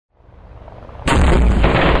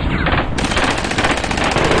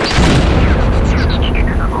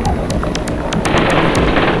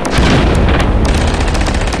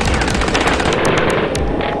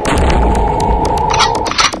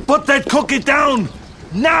Cook it down!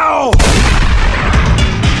 Now!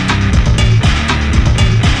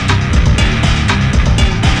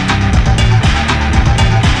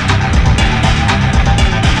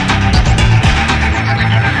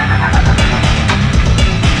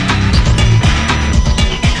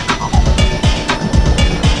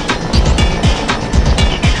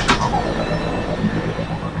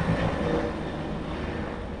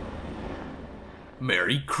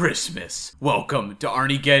 Merry Christmas. Welcome to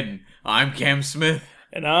Arniegeddon. I'm Cam Smith.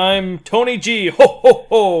 And I'm Tony G. Ho, ho,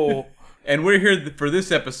 ho. And we're here for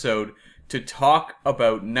this episode to talk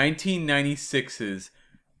about 1996's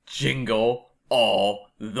Jingle All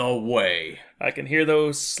the Way. I can hear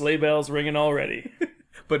those sleigh bells ringing already.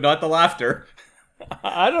 But not the laughter.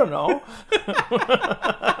 I don't know.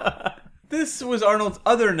 This was Arnold's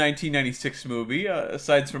other 1996 movie,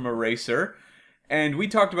 aside from Eraser. And we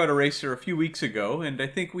talked about Eraser a few weeks ago, and I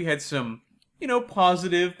think we had some,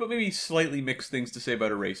 positive, but maybe slightly mixed things to say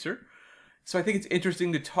about Eraser. So I think it's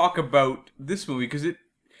interesting to talk about this movie, because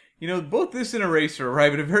both this and Eraser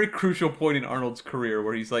arrive at a very crucial point in Arnold's career,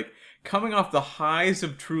 where he's coming off the highs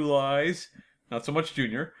of True Lies, not so much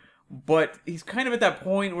Junior, but he's kind of at that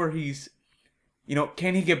point where he's,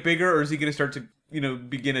 can he get bigger, or is he going to start to,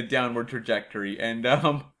 begin a downward trajectory? And,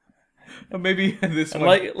 maybe this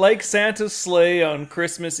one... Like Santa's sleigh on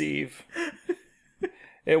Christmas Eve.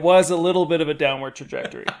 It was a little bit of a downward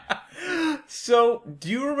trajectory. So, do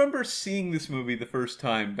you remember seeing this movie the first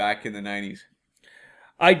time back in the 90s?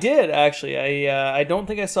 I did, actually. I don't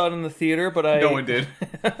think I saw it in the theater, but No one did.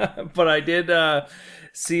 But I did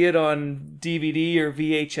see it on DVD or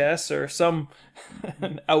VHS or some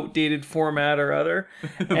outdated format or other.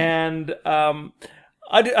 And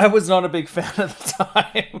I was not a big fan at the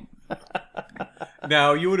time.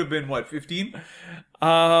 Now, you would have been, 15?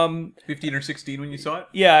 15 or 16 when you saw it?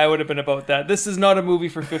 Yeah, I would have been about that. This is not a movie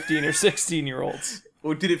for 15 or 16-year-olds.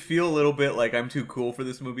 Well, did it feel a little bit like I'm too cool for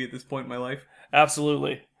this movie at this point in my life?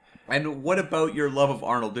 Absolutely. And what about your love of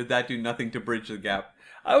Arnold? Did that do nothing to bridge the gap?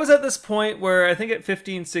 I was at this point where I think at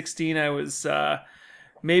 15, 16, I was...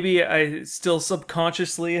 maybe I still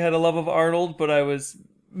subconsciously had a love of Arnold, but I was...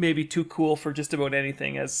 maybe too cool for just about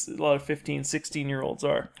anything, as a lot of 15, 16-year-olds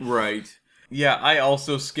are. Right. Yeah, I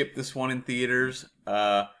also skipped this one in theaters.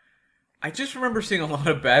 I just remember seeing a lot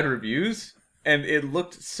of bad reviews, and it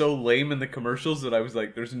looked so lame in the commercials that I was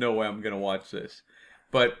like, there's no way I'm going to watch this.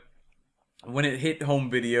 But when it hit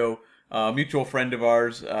home video, a mutual friend of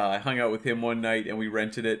ours, I hung out with him one night, and we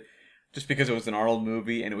rented it. Just because it was an Arnold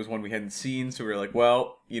movie and it was one we hadn't seen. So we were like,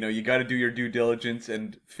 well, you got to do your due diligence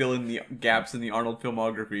and fill in the gaps in the Arnold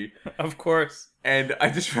filmography. Of course. And I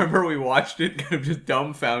just remember we watched it kind of just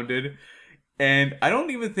dumbfounded. And I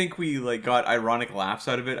don't even think we got ironic laughs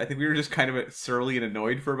out of it. I think we were just kind of surly and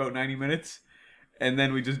annoyed for about 90 minutes. And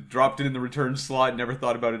then we just dropped it in the return slot and never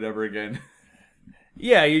thought about it ever again.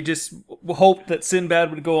 Yeah, you just hoped that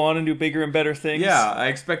Sinbad would go on and do bigger and better things. Yeah, I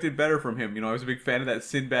expected better from him. I was a big fan of that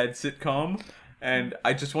Sinbad sitcom, and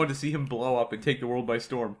I just wanted to see him blow up and take the world by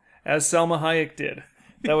storm. As Selma Hayek did.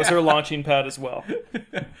 That was her launching pad as well.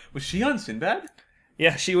 Was she on Sinbad?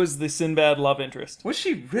 Yeah, she was the Sinbad love interest. Was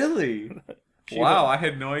she really? Wow, I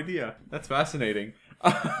had no idea. That's fascinating.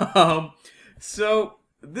 So,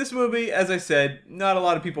 this movie, as I said, not a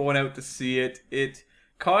lot of people went out to see it. It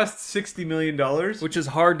cost $60 million. Which is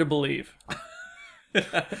hard to believe.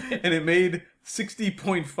 And it made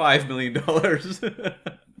 $60.5 million.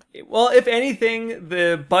 Well, if anything,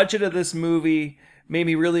 the budget of this movie made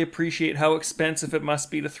me really appreciate how expensive it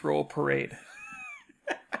must be to throw a parade.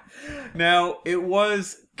 Now, it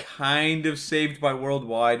was kind of saved by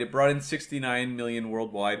Worldwide. It brought in $69 million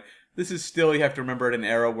worldwide. This is still, you have to remember, at an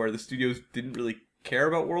era where the studios didn't really care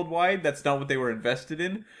about Worldwide. That's not what they were invested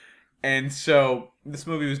in. And so, this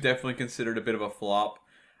movie was definitely considered a bit of a flop.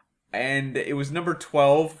 And it was number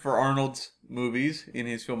 12 for Arnold's movies in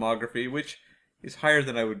his filmography, which is higher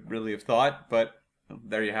than I would really have thought, but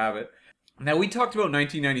there you have it. Now, we talked about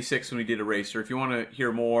 1996 when we did Eraser. If you want to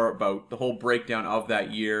hear more about the whole breakdown of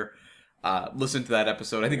that year, listen to that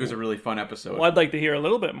episode. I think it was a really fun episode. Well, I'd like to hear a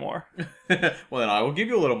little bit more. Well, then I will give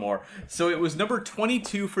you a little more. So it was number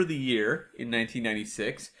 22 for the year in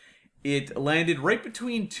 1996. It landed right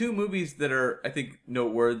between two movies that are, I think,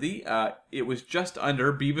 noteworthy. It was just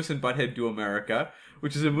under Beavis and Butthead Do America,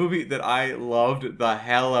 which is a movie that I loved the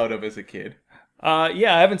hell out of as a kid.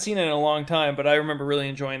 Yeah, I haven't seen it in a long time, but I remember really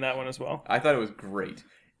enjoying that one as well. I thought it was great.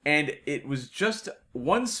 And it was just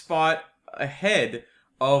one spot ahead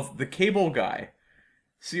of The Cable Guy.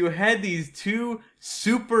 So you had these two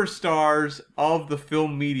superstars of the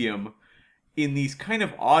film medium, in these kind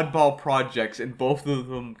of oddball projects, and both of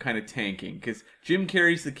them kind of tanking. Because Jim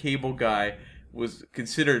Carrey's The Cable Guy was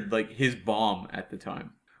considered like his bomb at the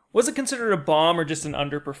time. Was it considered a bomb or just an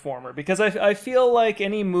underperformer? Because I feel like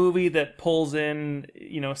any movie that pulls in,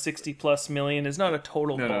 60 plus million is not a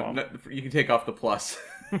total bomb. No, you can take off the plus.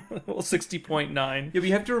 Well, 60.9. Yeah, but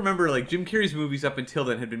you have to remember, like, Jim Carrey's movies up until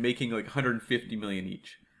then had been making like 150 million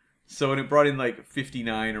each. So when it brought in like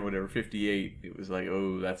 59 or whatever, 58, it was like,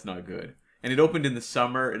 oh, that's not good. And it opened in the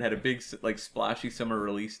summer. It had a big, like, splashy summer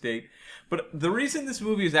release date. But the reason this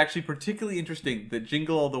movie is actually particularly interesting, that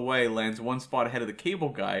Jingle All the Way lands one spot ahead of The Cable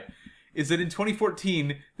Guy, is that in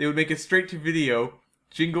 2014, they would make a straight-to-video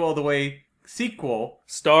Jingle All the Way sequel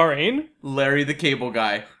Starring Larry the Cable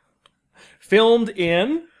Guy. Filmed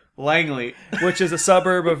in Langley. Which is a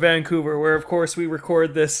suburb of Vancouver, where, of course, we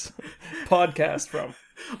record this podcast from.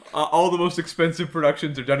 All the most expensive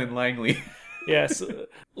productions are done in Langley. Yes.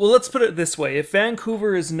 Well, let's put it this way. If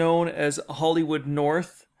Vancouver is known as Hollywood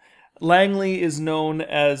North, Langley is known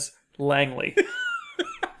as Langley.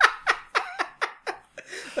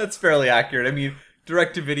 That's fairly accurate. I mean,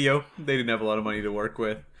 direct-to-video, they didn't have a lot of money to work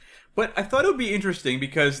with. But I thought it would be interesting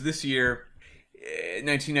because this year,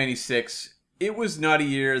 1996, it was not a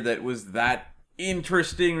year that was that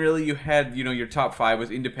interesting, really. You had, your top 5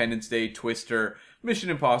 was Independence Day, Twister,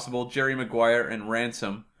 Mission Impossible, Jerry Maguire, and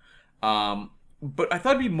Ransom. But I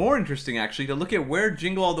thought it'd be more interesting, actually, to look at where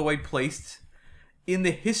Jingle All the Way placed in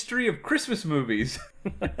the history of Christmas movies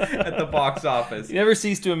at the box office. You never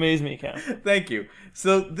cease to amaze me, Cam. Thank you.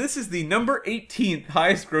 So this is the number 18th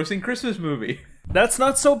highest grossing Christmas movie. That's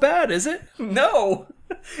not so bad, is it? No!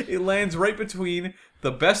 It lands right between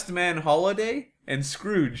The Best Man Holiday and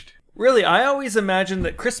Scrooged. Really, I always imagined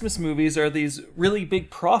that Christmas movies are these really big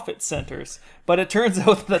profit centers, but it turns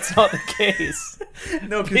out that that's not the case.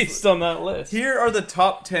 No, based on that list. Here are the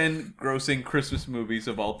top 10 grossing Christmas movies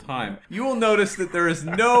of all time. You will notice that there is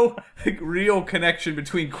no real connection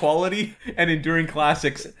between quality and enduring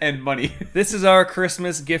classics and money. This is our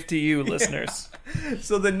Christmas gift to you, listeners.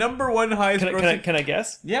 So the number 1 highest grossing... Can I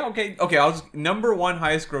guess? Yeah, okay. Okay, number 1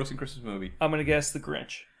 highest grossing Christmas movie. I'm going to guess The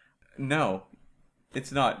Grinch. No.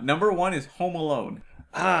 It's not. Number 1 is Home Alone.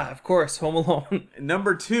 Ah, of course, Home Alone.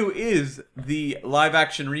 Number 2 is the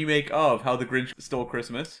live-action remake of How the Grinch Stole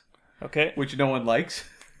Christmas. Okay. Which no one likes.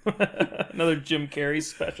 Another Jim Carrey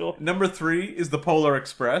special. Number 3 is The Polar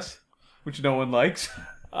Express, which no one likes.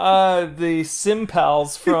 The Sim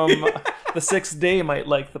Pals from The 6th Day might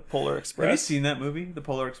like The Polar Express. Have you seen that movie, The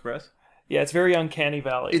Polar Express? Yeah, it's very Uncanny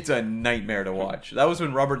Valley. It's a nightmare to watch. That was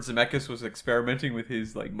when Robert Zemeckis was experimenting with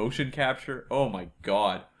his motion capture. Oh my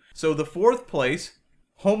god. So the 4th place,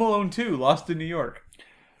 Home Alone 2, Lost in New York,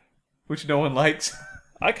 which no one likes.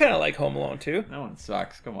 I kind of like Home Alone 2. That one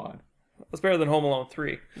sucks. Come on. It's better than Home Alone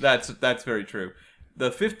 3. That's very true.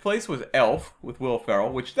 The 5th place was Elf with Will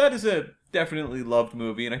Ferrell, which that is a definitely loved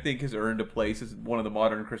movie, and I think has earned a place as one of the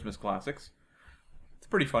modern Christmas classics. It's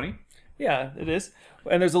pretty funny. Yeah, it is.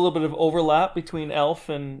 And there's a little bit of overlap between Elf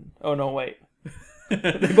and... Oh, no, wait.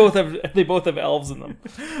 They both have elves in them.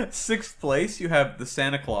 6th place, you have The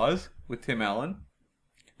Santa Claus with Tim Allen.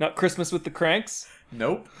 Not Christmas with the Cranks?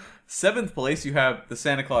 Nope. 7th place, you have The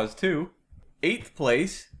Santa Claus 2. 8th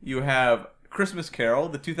place, you have Christmas Carol,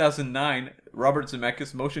 the 2009 Robert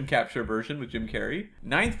Zemeckis motion capture version with Jim Carrey.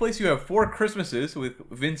 9th place, you have Four Christmases with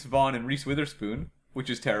Vince Vaughn and Reese Witherspoon, which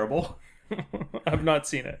is terrible. I've not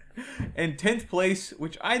seen it. And 10th place,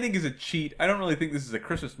 which I think is a cheat. I don't really think this is a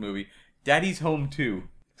Christmas movie. Daddy's Home 2,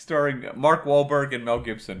 starring Mark Wahlberg and Mel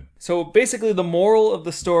Gibson. So basically the moral of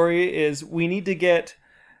the story is we need to get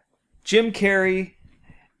Jim Carrey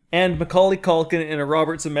and Macaulay Culkin in a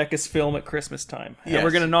Robert Zemeckis film at Christmas time. And Yes,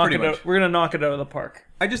 we're going to knock pretty it much. out. We're going to knock it out of the park.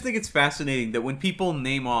 I just think it's fascinating that when people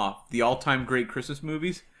name off the all-time great Christmas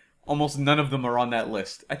movies, almost none of them are on that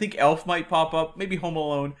list. I think Elf might pop up, maybe Home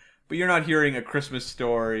Alone, but you're not hearing A Christmas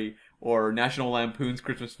Story or National Lampoon's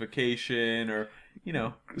Christmas Vacation or,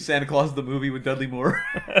 Santa Claus the movie with Dudley Moore.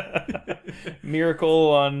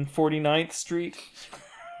 Miracle on 49th Street.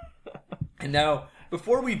 And now,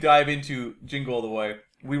 before we dive into Jingle All the Way,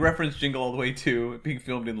 we referenced Jingle All the Way 2 being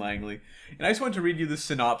filmed in Langley. And I just want to read you the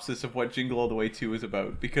synopsis of what Jingle All the Way 2 is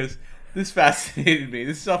about, because this fascinated me.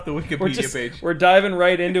 This is off the Wikipedia page. We're diving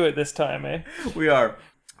right into it this time, eh? We are.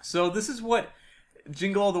 So this is what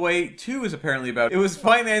Jingle All the Way 2 is apparently about. It was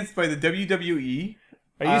financed by the WWE.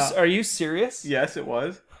 Are you serious? Yes, it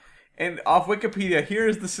was. And off Wikipedia, here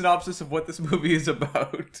is the synopsis of what this movie is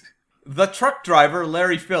about. The truck driver,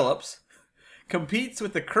 Larry Phillips, competes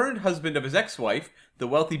with the current husband of his ex-wife, the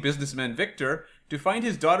wealthy businessman Victor, to find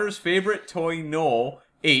his daughter's favorite toy Noel,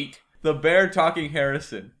 8, the bear-talking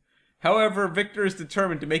Harrison. However, Victor is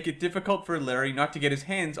determined to make it difficult for Larry not to get his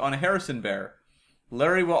hands on a Harrison bear.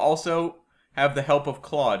 Larry will also have the help of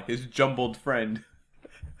Claude, his jumbled friend.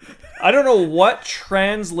 I don't know what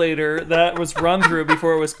translator that was run through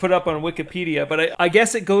before it was put up on Wikipedia, but I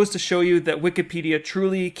guess it goes to show you that Wikipedia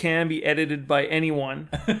truly can be edited by anyone.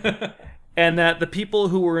 And that the people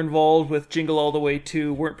who were involved with Jingle All the Way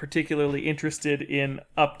 2 weren't particularly interested in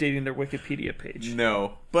updating their Wikipedia page.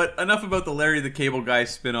 No. But enough about the Larry the Cable Guy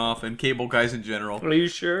spin-off and cable guys in general. Are you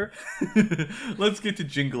sure? Let's get to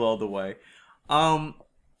Jingle All the Way.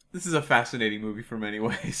 This is a fascinating movie for many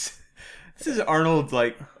ways. This is Arnold's,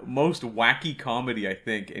 most wacky comedy, I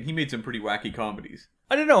think. And he made some pretty wacky comedies.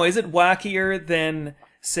 I don't know. Is it wackier than,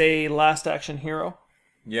 say, Last Action Hero?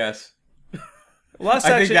 Yes. I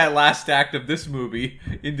think that last act of this movie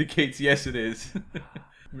indicates yes, it is.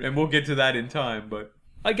 And we'll get to that in time, but...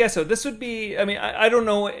 I guess so. This would be... I mean, I don't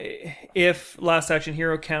know if Last Action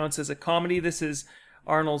Hero counts as a comedy. This is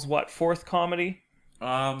Arnold's, fourth comedy?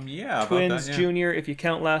 Yeah, Twins, about that, yeah. Junior, if you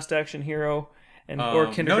count Last Action Hero,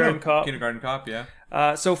 or Kindergarten Cop. Kindergarten Cop,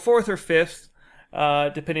 yeah. So fourth or fifth,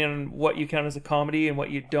 depending on what you count as a comedy and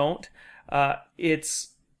what you don't. It's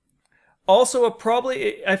also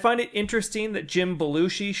I find it interesting that Jim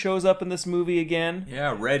Belushi shows up in this movie again.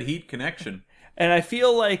 Yeah, Red Heat connection. And I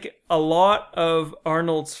feel like a lot of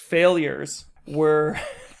Arnold's failures were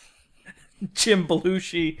Jim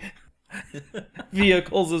Belushi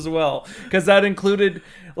vehicles as well, because that included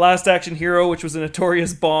Last Action Hero, which was a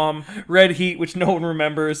notorious bomb, Red Heat, which no one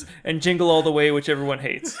remembers, and Jingle All the Way, which everyone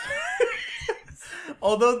hates.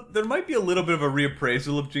 Although there might be a little bit of a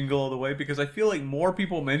reappraisal of Jingle All the Way, because I feel like more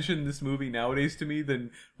people mention this movie nowadays to me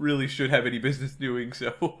than really should have any business doing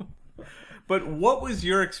so. But what was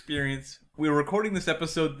your experience? We were recording this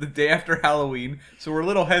episode the day after Halloween, so we're a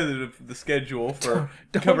little ahead of the schedule for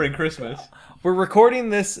covering Christmas. We're recording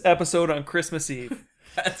this episode on Christmas Eve.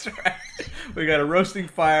 That's right. We got a roasting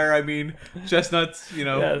fire. I mean, chestnuts,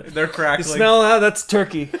 they're crackling. You smell that? That's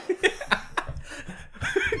turkey.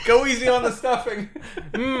 Go easy on the stuffing.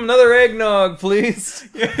 Another eggnog, please.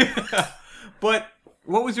 Yeah. But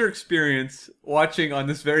what was your experience watching on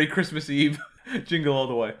this very Christmas Eve Jingle All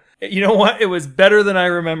the Way? You know what? It was better than I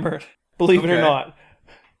remembered. Believe it or not.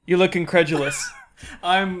 You look incredulous.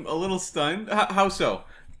 I'm a little stunned. How so?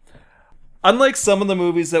 Unlike some of the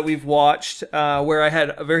movies that we've watched, where I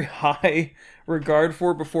had a very high regard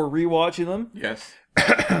for before rewatching them. Yes.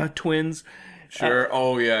 Twins. Sure.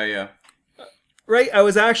 Oh, yeah. Right?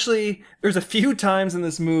 There's a few times in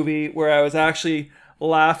this movie where I was actually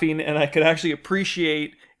laughing and I could actually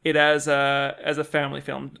appreciate it as a family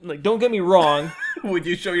film. Like, don't get me wrong. Would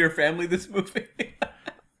you show your family this movie?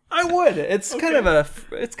 I would. It's kind of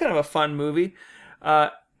a fun movie.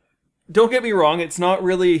 Don't get me wrong. It's not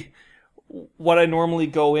really what I normally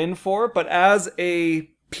go in for, but as a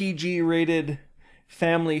PG-rated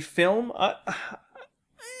family film,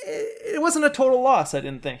 it wasn't a total loss, I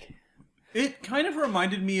didn't think. It kind of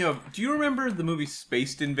reminded me of... Do you remember the movie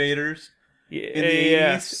Spaced Invaders? Yeah, In the 80s?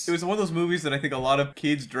 yes. It was one of those movies that I think a lot of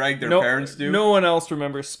kids drag their parents to. No one else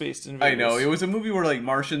remembers Spaced Invaders. I know. It was a movie where,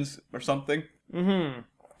 Martians or something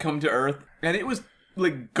come to Earth. And it was,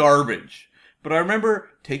 garbage. But I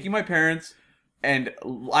remember taking my parents... And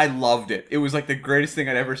I loved it. It was the greatest thing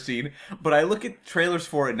I'd ever seen. But I look at trailers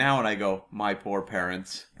for it now and I go, my poor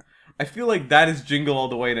parents. I feel like that is Jingle All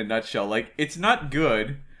the Way in a nutshell. It's not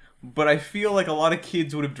good, but I feel like a lot of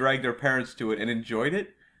kids would have dragged their parents to it and enjoyed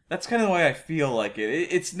it. That's kind of the way I feel like it.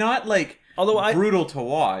 It's not brutal to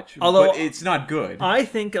watch, but it's not good. I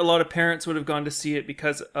think a lot of parents would have gone to see it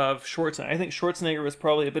because of Schwarzenegger. I think Schwarzenegger was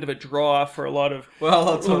probably a bit of a draw for a lot of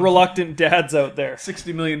reluctant dads out there.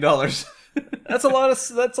 $60 million. That's a lot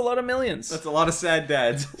of millions. That's a lot of sad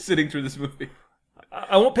dads sitting through this movie.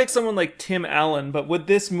 I won't pick someone like Tim Allen, but would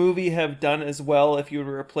this movie have done as well if you were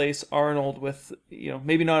to replace Arnold with,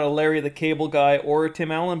 maybe not a Larry the Cable Guy or a Tim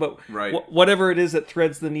Allen, but whatever it is that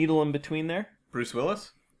threads the needle in between there? Bruce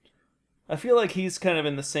Willis? I feel like he's kind of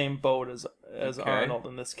in the same boat as Arnold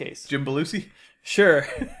in this case. Jim Belushi? Sure.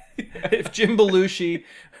 If Jim Belushi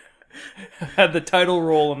had the title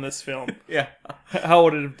role in this film, yeah, how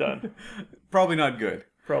would it have done? Probably not good.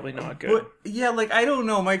 Probably not good. But yeah, I don't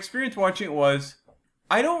know. My experience watching it was,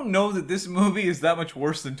 I don't know that this movie is that much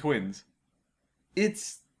worse than Twins.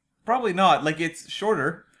 It's probably not. It's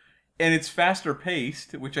shorter and it's faster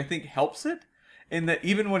paced, which I think helps it. And that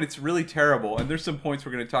even when it's really terrible, and there's some points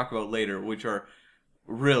we're going to talk about later, which are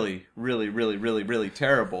really, really, really, really, really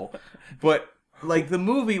terrible. But the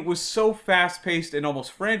movie was so fast-paced and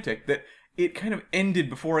almost frantic that it kind of ended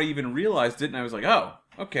before I even realized it, and I was like, oh,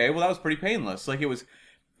 okay, well, that was pretty painless. It was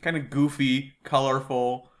kind of goofy,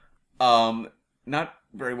 colorful, Not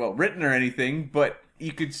very well written or anything, but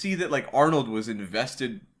you could see that like Arnold was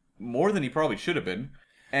invested more than he probably should have been.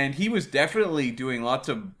 And he was definitely doing lots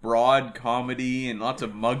of broad comedy and lots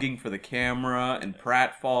of mugging for the camera and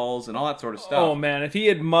pratfalls and all that sort of stuff. Oh man, if he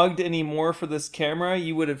had mugged any more for this camera,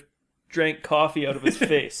 you would have drank coffee out of his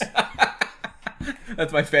face.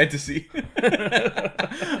 That's my fantasy.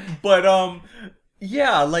 But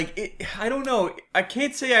yeah, like I don't know. I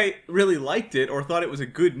can't say I really liked it or thought it was a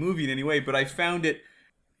good movie in any way, but I found it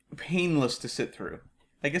painless to sit through.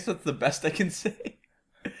 I guess that's the best I can say.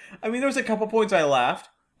 I mean, there was a couple points I laughed.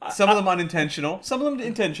 Some of them unintentional, some of them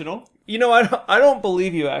intentional. You know, I don't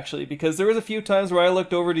believe you actually, because there was a few times where I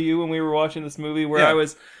looked over to you when we were watching this movie where Yeah.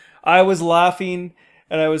 I was laughing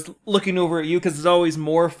and I was looking over at you because it's always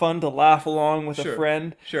more fun to laugh along with Sure. a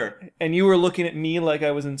friend. Sure. And you were looking at me like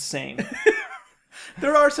I was insane.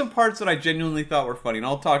 There are some parts that I genuinely thought were funny, and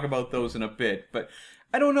I'll talk about those in a bit. But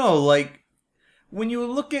I don't know, like, when you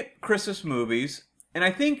look at Christmas movies, and I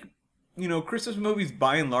think, you know, Christmas movies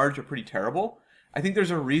by and large are pretty terrible. I think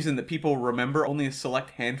there's a reason that people remember only a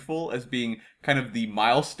select handful as being kind of the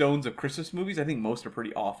milestones of Christmas movies. I think most are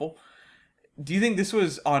pretty awful. Do you think this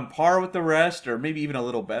was on par with the rest, or maybe even a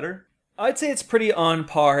little better? I'd say it's pretty on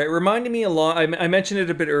par. It reminded me a lot. I mentioned it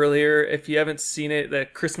a bit earlier. If you haven't seen it, the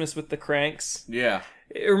Christmas with the Cranks. Yeah.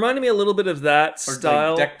 It reminded me a little bit of that Or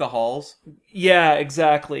style. like Deck the Halls. Yeah,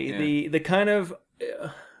 exactly. Yeah. The kind of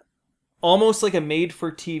almost like a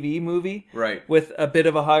made-for-TV movie Right. with a bit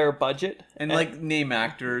of a higher budget. And like name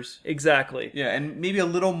actors. Exactly. Yeah, and maybe a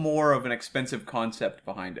little more of an expensive concept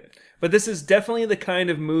behind it. But this is definitely the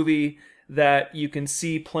kind of movie that you can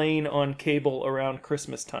see playing on cable around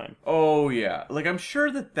Christmas time. Oh, yeah. Like, I'm sure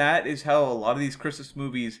that is how a lot of these Christmas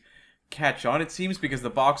movies catch on, it seems, because the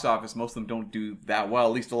box office, most of them don't do that well,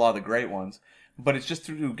 at least a lot of the great ones. But it's just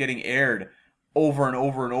through getting aired over and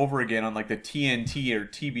over and over again on, like, the TNT or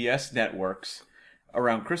TBS networks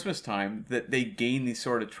around Christmas time that they gain these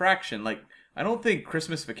sort of traction. Like, I don't think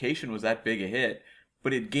Christmas Vacation was that big a hit,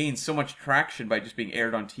 but it gained so much traction by just being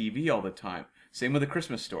aired on TV all the time. Same with A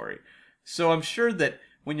Christmas Story. So I'm sure that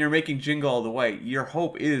when you're making Jingle All the Way, your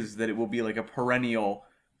hope is that it will be like a perennial,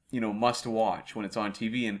 you know, must watch when it's on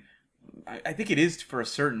TV. And I think it is for a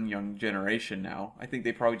certain young generation now. I think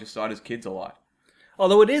they probably just saw it as kids a lot.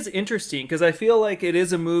 Although it is interesting because I feel like it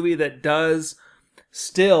is a movie that does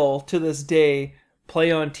still, to this day,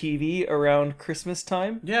 play on TV around Christmas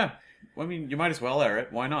time. Yeah. Well, I mean, you might as well air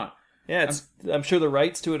it. Why not? Yeah, I'm sure the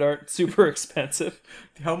rights to it aren't super expensive.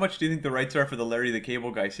 How much do you think the rights are for the Larry the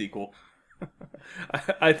Cable Guy sequel?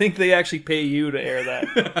 I think they actually pay you to air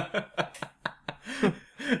that.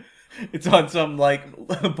 It's on some, like,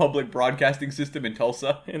 public broadcasting system in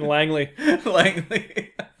Tulsa. In Langley.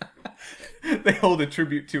 Langley. They hold a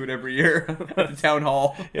tribute to it every year at the town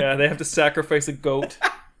hall. Yeah, they have to sacrifice a goat.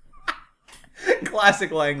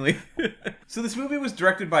 Classic Langley. So this movie was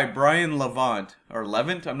directed by Brian Levant, or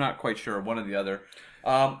Levant, I'm not quite sure, one or the other.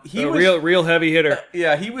 He A was real heavy hitter.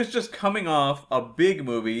 Yeah, he was just coming off a big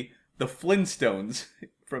movie, The Flintstones,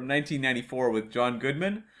 from 1994 with John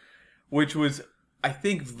Goodman, which was, I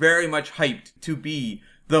think, very much hyped to be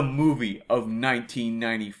the movie of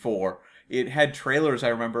 1994. It had trailers, I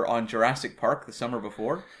remember, on Jurassic Park the summer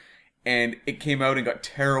before, and it came out and got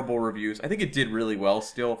terrible reviews. I think it did really well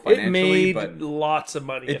still financially, It made but lots of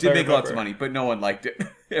money. it if did I make lots of remember. money, but no one liked it.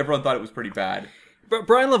 Everyone thought it was pretty bad. But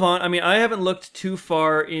Brian Levant, I mean, I haven't looked too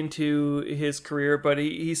far into his career, but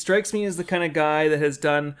he strikes me as the kind of guy that has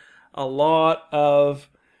done a lot of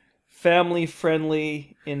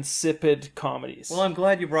family-friendly, insipid comedies. Well, I'm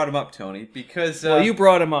glad you brought him up, Tony, because Well, you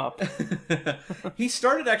brought him up. he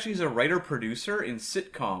started actually as a writer-producer in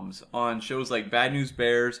sitcoms on shows like Bad News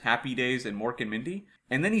Bears, Happy Days, and Mork and Mindy.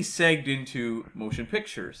 And then he segged into motion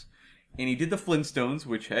pictures. And he did The Flintstones,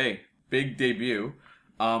 which, hey, big debut.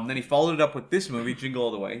 Then he followed it up with this movie, Jingle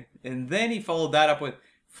All the Way. And then he followed that up with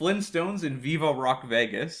Flintstones and Viva Rock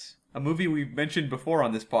Vegas, a movie we've mentioned before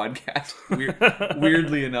on this podcast,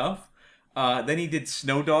 weirdly enough. Then he did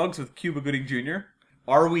Snow Dogs with Cuba Gooding Jr.,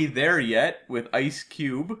 Are We There Yet with Ice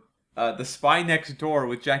Cube, The Spy Next Door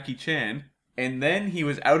with Jackie Chan, and then he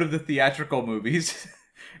was out of the theatrical movies,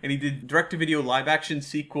 and he did direct-to-video live-action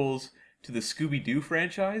sequels to the Scooby-Doo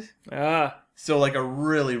franchise. Ah, So like a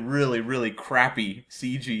really, really, really crappy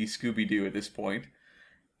CG Scooby-Doo at this point.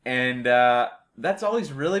 And that's all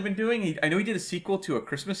he's really been doing. I know he did a sequel to A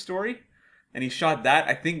Christmas Story, and he shot that,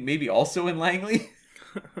 I think, maybe also in Langley.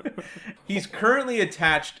 He's currently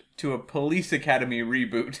attached to a Police Academy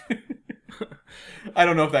reboot. I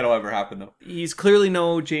don't know if that'll ever happen, though. he's clearly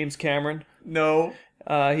no James Cameron. No.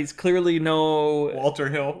 He's clearly Walter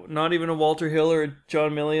Hill. not even a Walter Hill or a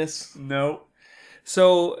John Milius. No.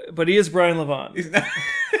 So, but he is Brian Levant. He's not,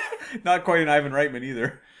 not quite an Ivan Reitman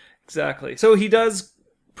either. Exactly. So he does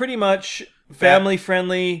pretty much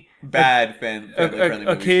family-friendly, Family friendly movies.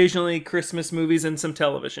 occasionally Christmas movies and some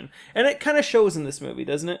television. And it kind of shows in this movie,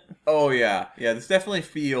 doesn't it? Oh, yeah. Yeah, this definitely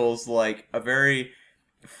feels like a very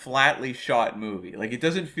flatly shot movie. Like, it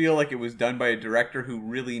doesn't feel like it was done by a director who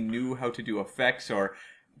really knew how to do effects or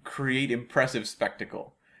create impressive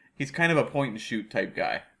spectacle. He's kind of a point-and-shoot type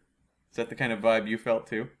guy. Is that the kind of vibe you felt,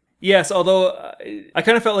 too? Yes, although I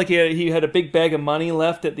kind of felt like he had a big bag of money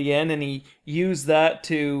left at the end, and he used that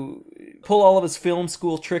to pull all of his film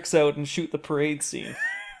school tricks out and shoot the parade scene.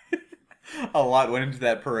 A lot went into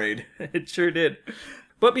that parade. It sure did.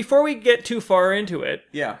 But before we get too far into it,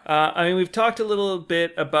 Yeah. I mean, we've talked a little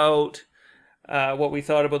bit about what we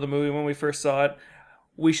thought about the movie when we first saw it.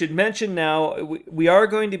 We should mention now, we are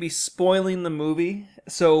going to be spoiling the movie,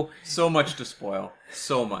 so much to spoil.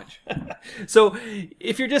 So much. So,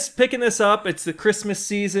 if you're just picking this up, it's the Christmas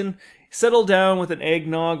season. Settle down with an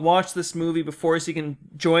eggnog. Watch this movie before so you can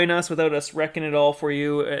join us without us wrecking it all for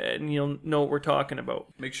you, and you'll know what we're talking about.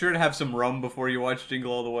 Make sure to have some rum before you watch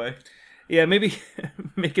Jingle All the Way. Yeah, maybe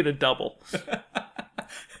make it a double.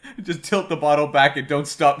 Just tilt the bottle back and don't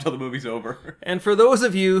stop till the movie's over. And for those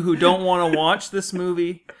of you who don't want to watch this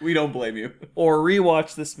movie, We don't blame you. or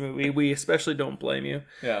rewatch this movie, we especially don't blame you.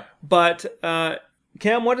 Yeah. But,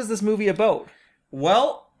 Cam, what is this movie about?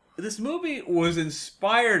 Well, this movie was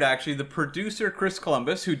inspired, actually, the producer, Chris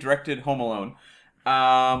Columbus, who directed Home Alone,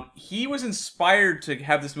 he was inspired to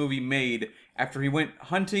have this movie made after he went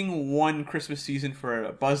hunting one Christmas season for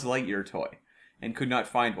a Buzz Lightyear toy and could not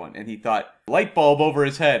find one. And he thought, light bulb over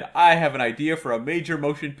his head, I have an idea for a major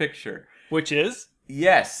motion picture. Which is?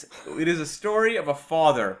 Yes, it is a story of a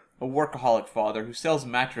father, a workaholic father, who sells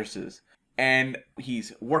mattresses. And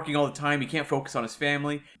he's working all the time, he can't focus on his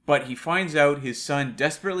family, but he finds out his son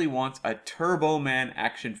desperately wants a Turbo Man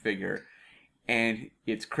action figure. And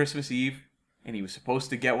it's Christmas Eve, and he was supposed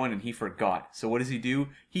to get one, and he forgot. So what does he do?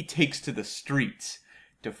 He takes to the streets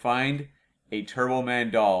to find a Turbo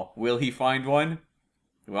Man doll. Will he find one?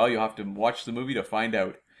 Well, you'll have to watch the movie to find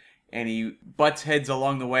out. And he butts heads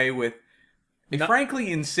along the way with a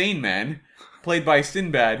frankly insane man, played by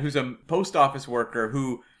Sinbad, who's a post office worker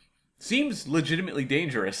who seems legitimately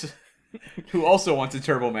dangerous, who also wants a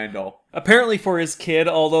Turbo Man doll. Apparently for his kid,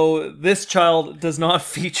 although this child does not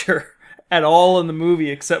feature at all in the movie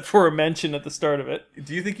except for a mention at the start of it.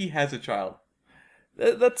 Do you think he has a child?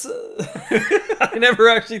 That's I never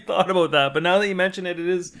actually thought about that, but now that you mention it, it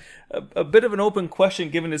is a bit of an open question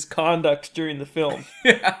given his conduct during the film.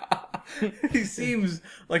 He seems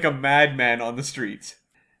like a madman on the streets.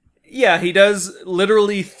 Yeah, he does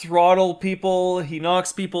literally throttle people, he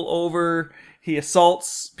knocks people over, he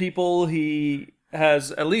assaults people, he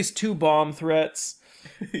has at least 2 bomb threats.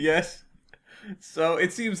 Yes. So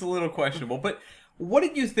it seems a little questionable, but what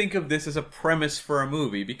did you think of this as a premise for a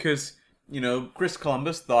movie? Because, you know, Chris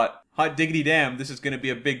Columbus thought, hot diggity damn, this is going to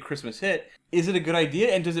be a big Christmas hit. Is it a good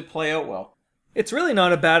idea, and does it play out well? It's really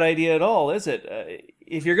not a bad idea at all, is it?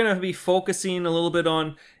 If you're going to be focusing a little bit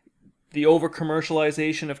on the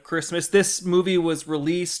over-commercialization of Christmas, this movie was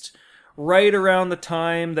released right around the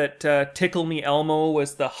time that Tickle Me Elmo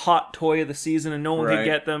was the hot toy of the season and no one could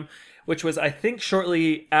get them, which was, I think,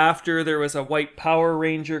 shortly after there was a white Power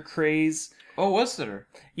Ranger craze. Oh, was there?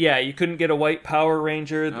 Yeah, you couldn't get a white Power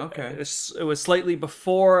Ranger. Okay. It was slightly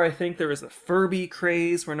before, I think, there was the Furby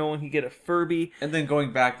craze where no one could get a Furby. And then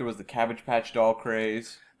going back, there was the Cabbage Patch Doll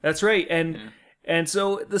craze. That's right. And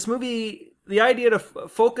so this movie, the idea to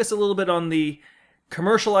focus a little bit on the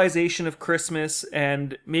commercialization of Christmas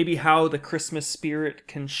and maybe how the Christmas spirit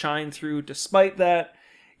can shine through despite that.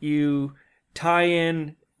 You tie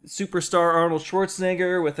in superstar Arnold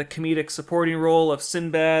Schwarzenegger with a comedic supporting role of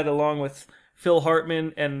Sinbad along with Phil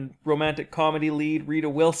Hartman and romantic comedy lead Rita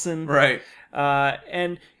Wilson. Right.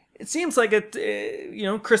 And it seems like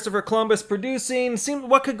Christopher Columbus producing.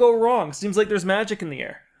 What could go wrong? Seems like there's magic in the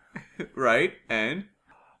air. Right, and?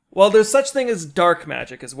 Well, there's such thing as dark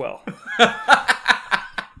magic as well.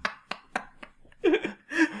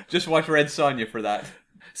 Just watch Red Sonja for that.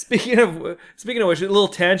 Speaking of which, a little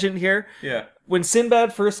tangent here. Yeah. When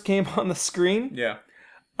Sinbad first came on the screen, Yeah.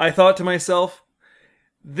 I thought to myself,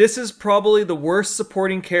 this is probably the worst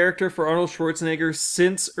supporting character for Arnold Schwarzenegger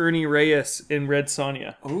since Ernie Reyes in Red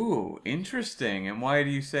Sonja. Ooh, interesting. And why do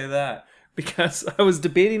you say that? Because I was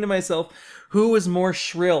debating to myself, who was more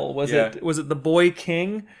shrill? Was it the boy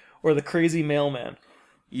king or the crazy mailman?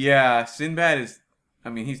 Yeah, Sinbad is... I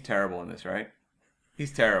mean, he's terrible in this, right?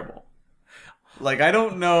 He's terrible. Like, I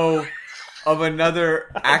don't know of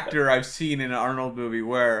another actor I've seen in an Arnold movie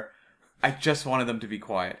where I just wanted them to be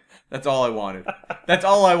quiet. That's all I wanted. That's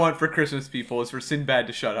all I want for Christmas, people, is for Sinbad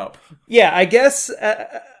to shut up. Yeah, I guess.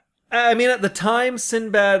 I mean, at the time,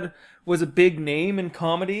 Sinbad was a big name in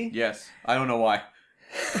comedy. Yes, I don't know why.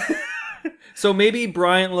 So maybe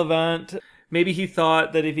Bryant Levant, maybe he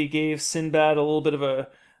thought that if he gave Sinbad a little bit of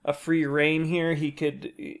a free rein here, he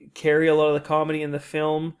could carry a lot of the comedy in the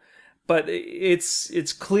film. But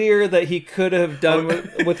it's clear that he could have done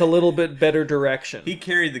with a little bit better direction. He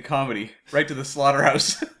carried the comedy right to the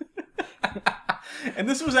slaughterhouse. And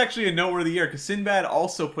this was actually a noteworthy year, because Sinbad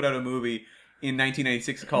also put out a movie in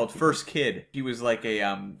 1996 called First Kid. He was like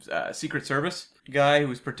a Secret Service guy who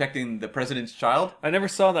was protecting the president's child. I never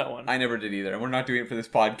saw that one. I never did either, and we're not doing it for this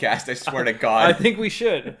podcast, I swear to God. I think we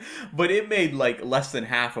should. But it made like less than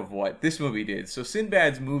half of what this movie did. So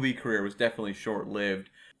Sinbad's movie career was definitely short-lived.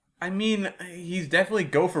 I mean, he's definitely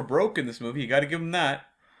go for broke in this movie. You gotta give him that.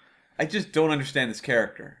 I just don't understand this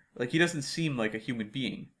character. Like, he doesn't seem like a human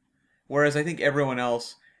being. Whereas I think everyone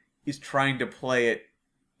else is trying to play it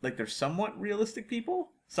like they're somewhat realistic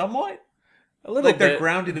people. Somewhat? A little like they're bit.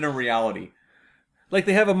 grounded in a reality. Like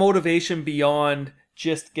they have a motivation beyond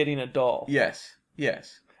just getting a doll. Yes.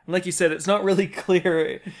 Yes. And like you said, it's not really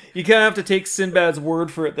clear. You kind of have to take Sinbad's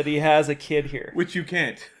word for it that he has a kid here. Which you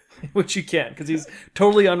can't. Which you can, because he's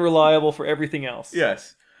totally unreliable for everything else.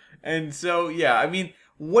 Yes. And so, yeah, I mean,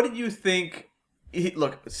 what did you think?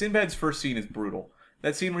 Look, Sinbad's first scene is brutal.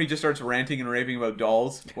 That scene where he just starts ranting and raving about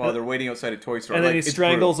dolls while they're waiting outside a toy store. And then like, he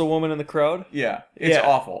strangles a woman in the crowd. Yeah, it's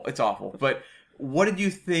awful. It's awful. But what did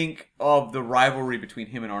you think of the rivalry between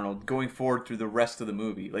him and Arnold going forward through the rest of the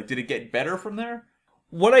movie? Like, did it get better from there?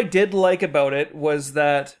 What I did like about it was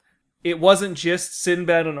that it wasn't just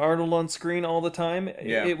Sinbad and Arnold on screen all the time.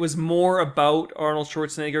 Yeah. It was more about Arnold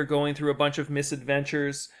Schwarzenegger going through a bunch of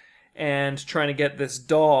misadventures and trying to get this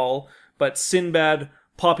doll, but Sinbad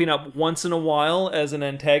popping up once in a while as an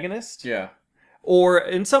antagonist. Yeah. Or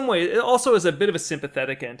in some way, also as a bit of a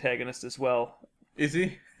sympathetic antagonist as well. Is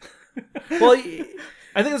he? Well, I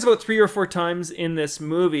think there's about 3 or 4 times in this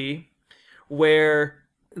movie where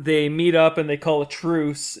they meet up and they call a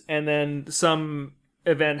truce, and then some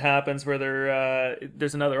event happens where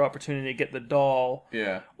there's another opportunity to get the doll.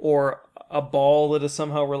 Yeah. Or a ball that is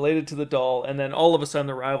somehow related to the doll, and then all of a sudden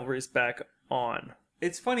the rivalry is back on.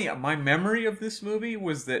 It's funny, my memory of this movie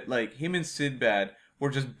was that, like, him and Sinbad were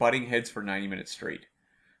just butting heads for 90 minutes straight.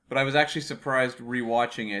 But I was actually surprised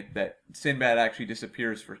rewatching it that Sinbad actually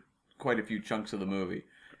disappears for quite a few chunks of the movie.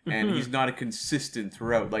 And he's not a consistent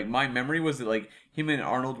throughout. Like, my memory was that, like, him and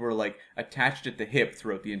Arnold were, like, attached at the hip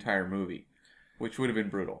throughout the entire movie. Which would have been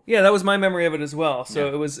brutal. Yeah, that was my memory of it as well. So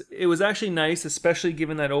Yeah. it was actually nice, especially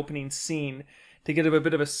given that opening scene, to get a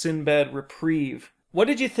bit of a Sinbad reprieve. What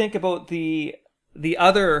did you think about the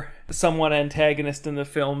other somewhat antagonist in the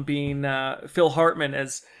film being Phil Hartman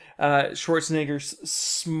as Schwarzenegger's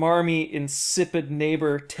smarmy, insipid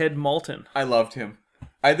neighbor Ted Moulton? I loved him.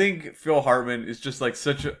 I think Phil Hartman is just like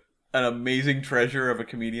such an amazing treasure of a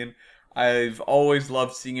comedian. I've always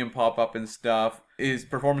loved seeing him pop up and stuff. His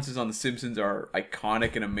performances on The Simpsons are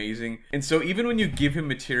iconic and amazing. And so even when you give him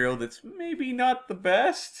material that's maybe not the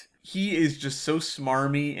best, he is just so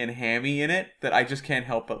smarmy and hammy in it that I just can't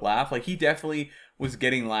help but laugh. Like, he definitely was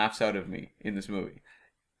getting laughs out of me in this movie.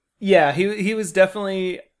 Yeah, he was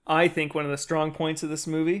definitely, I think, one of the strong points of this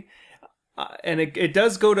movie. And it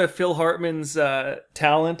does go to Phil Hartman's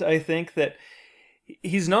talent, I think, that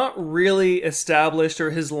he's not really established,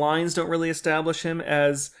 or his lines don't really establish him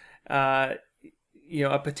as a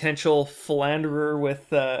potential philanderer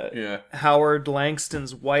with Howard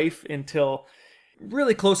Langston's wife until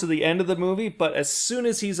really close to the end of the movie. But as soon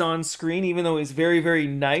as he's on screen, even though he's very, very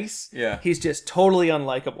nice, he's just totally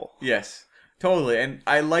unlikable. Yes, totally. And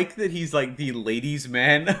I like that he's like the ladies'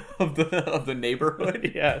 man of the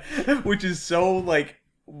neighborhood. Yeah. Which is so like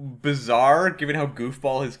bizarre given how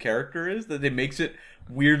goofball his character is, that it makes it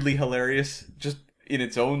weirdly hilarious just in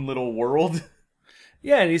its own little world.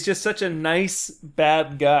 Yeah, and he's just such a nice,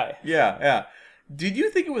 bad guy. Yeah. Did you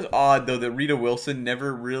think it was odd, though, that Rita Wilson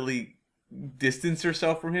never really distanced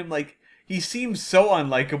herself from him? Like, he seems so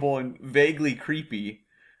unlikable and vaguely creepy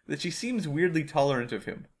that she seems weirdly tolerant of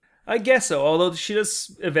him. I guess so, although she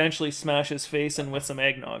does eventually smash his face in with some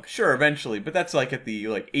eggnog. Sure, eventually, but that's like at the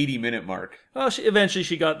 80-minute mark. Well, eventually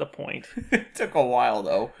she got the point. It took a while,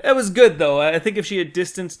 though. It was good, though. I think if she had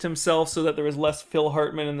distanced himself so that there was less Phil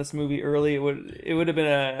Hartman in this movie early, it would have been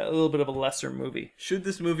a little bit of a lesser movie. Should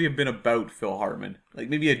this movie have been about Phil Hartman? Like,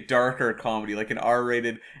 maybe a darker comedy, like an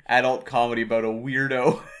R-rated adult comedy about a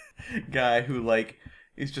weirdo guy who, like,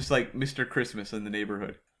 is just like Mr. Christmas in the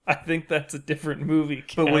neighborhood. I think that's a different movie.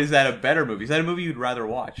 But Cam. is that a better movie? Is that a movie you'd rather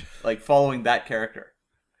watch? Like following that character?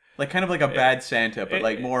 Like kind of like a bad Santa, but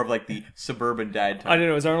like more of like the suburban dad I type. don't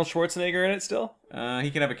know. Is Arnold Schwarzenegger in it still?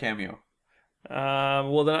 He can have a cameo.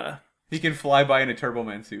 Well, then He can fly by in a Turbo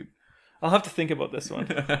Man suit. I'll have to think about this one.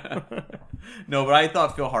 No, but I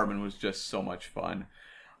thought Phil Hartman was just so much fun.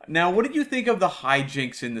 Now, what did you think of the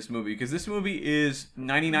hijinks in this movie? Because this movie is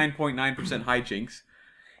 99.9% hijinks.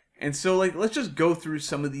 And so, like, let's just go through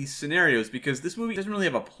some of these scenarios, because this movie doesn't really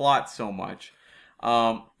have a plot so much.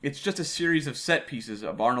 It's just a series of set pieces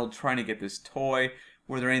of Arnold trying to get this toy.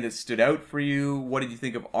 Were there any that stood out for you? What did you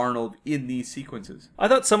think of Arnold in these sequences? I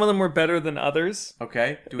thought some of them were better than others.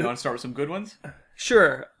 Okay, do we want to start with some good ones?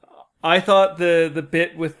 Sure. I thought the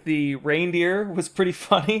bit with the reindeer was pretty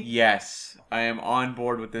funny. Yes, I am on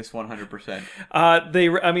board with this 100%. They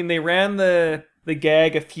ran the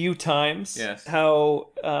gag a few times. Yes.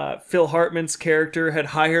 How Phil Hartman's character had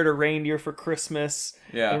hired a reindeer for Christmas.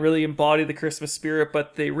 Yeah. And really embodied the Christmas spirit,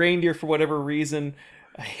 but the reindeer, for whatever reason,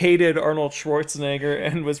 hated Arnold Schwarzenegger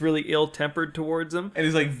and was really ill-tempered towards him. And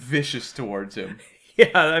is like vicious towards him. Yeah,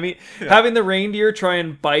 I mean, having the reindeer try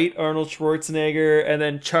and bite Arnold Schwarzenegger and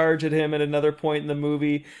then charge at him at another point in the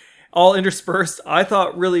movie, all interspersed, I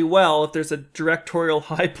thought, really well. If there's a directorial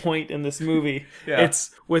high point in this movie,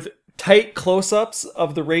 it's with tight close-ups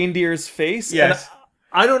of the reindeer's face. Yes. And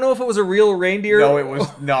I don't know if it was a real reindeer. No, it was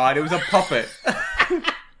not. It was a puppet.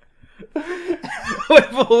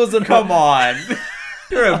 Come on.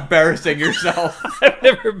 You're embarrassing yourself. I've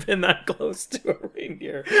never been that close to a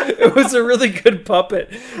reindeer. It was a really good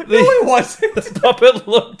puppet. No, it wasn't. The puppet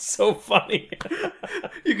looked so funny.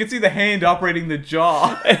 You can see the hand operating the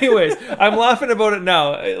jaw. Anyways, I'm laughing about it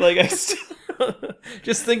now. Like,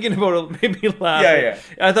 just thinking about it made me laugh. Yeah.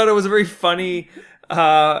 I thought it was a very funny.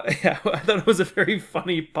 I thought it was a very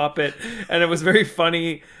funny puppet, and it was very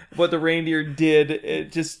funny what the reindeer did.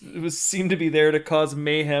 It seemed to be there to cause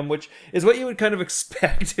mayhem, which is what you would kind of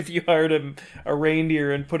expect if you hired a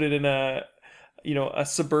reindeer and put it in a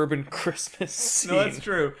suburban Christmas scene. No, that's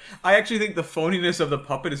true. I actually think the phoniness of the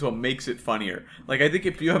puppet is what makes it funnier. Like, I think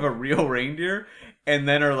if you have a real reindeer and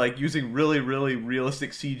then are like using really, really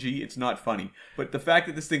realistic CG, it's not funny. But the fact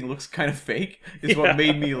that this thing looks kind of fake is what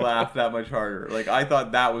made me laugh that much harder. Like, I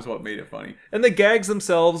thought that was what made it funny. And the gags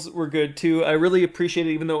themselves were good too. I really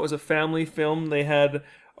appreciated, even though it was a family film, they had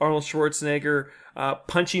Arnold Schwarzenegger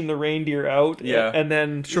punching the reindeer out. Yeah. And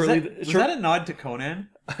then shortly... Was that a nod to Conan?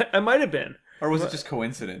 I might have been. Or was it just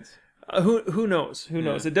coincidence? Who knows? Who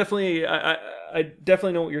knows? It definitely... I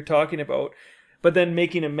definitely know what you're talking about. But then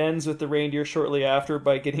making amends with the reindeer shortly after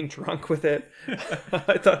by getting drunk with it,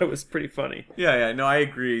 I thought it was pretty funny. Yeah, no, I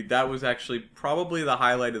agree. That was actually probably the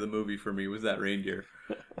highlight of the movie for me, was that reindeer.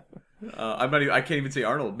 I can't even say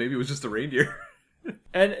Arnold. Maybe it was just a reindeer.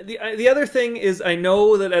 And the other thing is, I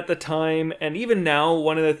know that at the time, and even now,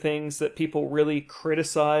 one of the things that people really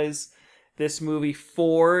criticize this movie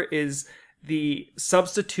for is the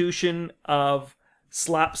substitution of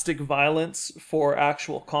slapstick violence for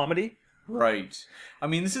actual comedy. Right. I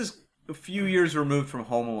mean, this is a few years removed from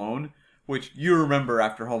Home Alone, which you remember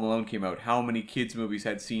after Home Alone came out, how many kids' movies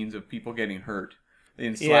had scenes of people getting hurt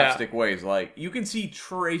in slapstick ways. Like, you can see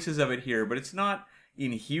traces of it here, but it's not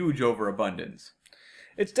in huge overabundance.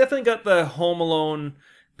 It's definitely got the Home Alone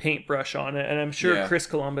paintbrush on it, and I'm sure Yeah. Chris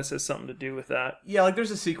Columbus has something to do with that. Yeah, like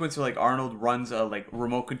there's a sequence where like Arnold runs a like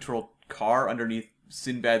remote controlled car underneath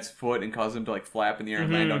Sinbad's foot and causes him to like flap in the air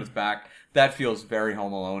and land on his back. That feels very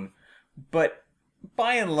Home Alone. But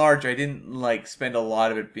by and large, I didn't like spend a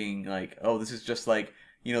lot of it being like, oh, this is just like,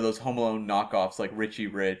 you know, those Home Alone knockoffs like Richie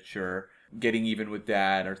Rich or Getting Even with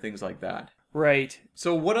Dad or things like that. Right.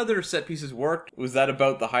 So what other set pieces worked? Was that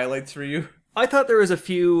about the highlights for you? I thought there was a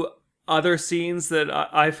few other scenes that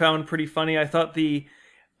I found pretty funny. I thought the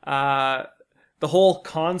whole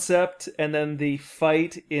concept and then the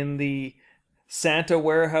fight in the Santa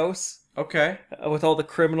warehouse. Okay. With all the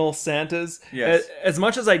criminal Santas. Yes. As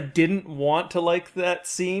much as I didn't want to like that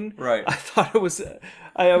scene, Right. I thought it was...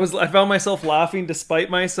 I found myself laughing despite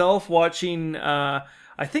myself watching...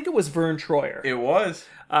 I think it was Vern Troyer. It was.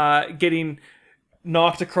 Getting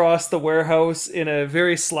knocked across the warehouse in a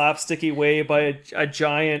very slapsticky way by a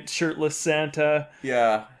giant shirtless Santa.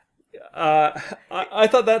 Yeah. I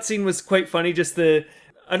thought that scene was quite funny.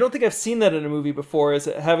 I don't think I've seen that in a movie before, is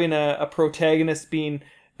having a protagonist being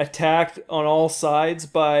attacked on all sides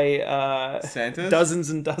by Santas? dozens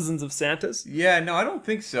and dozens of Santas. Yeah, no, I don't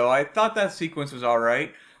think so. I thought that sequence was all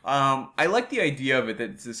right. I like the idea of it, that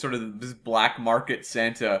it's sort of this black market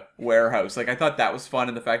Santa warehouse. Like, I thought that was fun,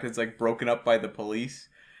 and the fact that it's like broken up by the police.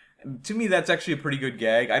 To me, that's actually a pretty good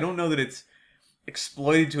gag. I don't know that it's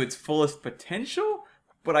exploited to its fullest potential,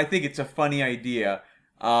 but I think it's a funny idea.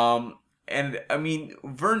 And I mean,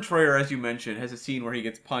 Vern Troyer, as you mentioned, has a scene where he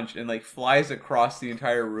gets punched and like flies across the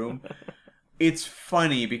entire room. It's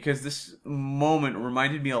funny because this moment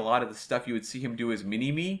reminded me a lot of the stuff you would see him do as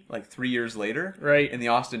Mini-Me like 3 years later, Right. in the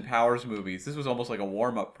Austin Powers movies. This was almost like a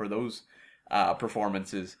warm-up for those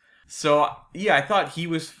performances. So yeah, I thought he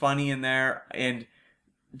was funny in there. And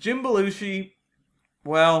Jim Belushi,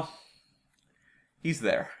 well, he's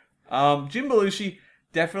there. Jim Belushi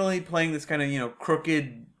definitely playing this kind of,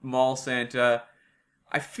 crooked mall Santa.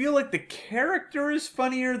 I feel like the character is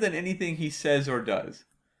funnier than anything he says or does.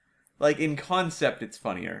 Like, in concept, it's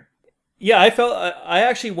funnier. Yeah, I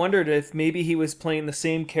actually wondered if maybe he was playing the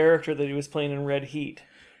same character that he was playing in Red Heat.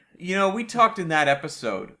 We talked in that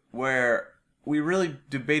episode where we really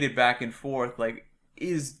debated back and forth, like,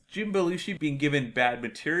 is Jim Belushi being given bad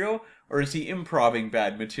material, or is he improvising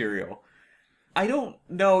bad material? I don't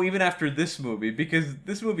know, even after this movie, because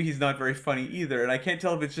this movie he's not very funny either, and I can't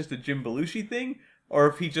tell if it's just a Jim Belushi thing, or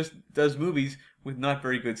if he just does movies with not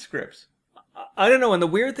very good scripts. I don't know, and the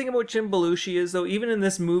weird thing about Jim Belushi is, though, even in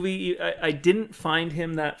this movie, I didn't find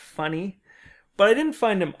him that funny, but I didn't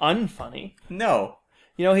find him unfunny. No.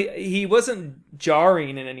 He wasn't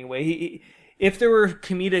jarring in any way. If there were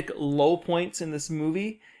comedic low points in this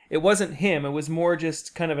movie, it wasn't him. It was more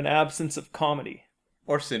just kind of an absence of comedy.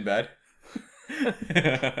 Or Sinbad.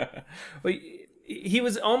 Well, he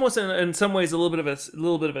was almost in some ways a little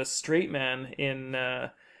bit of a straight man in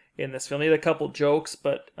this film. He had a couple jokes,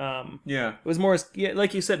 but Yeah. it was more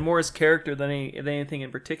like you said, more his character than anything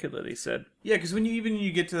in particular that he said. Yeah, because when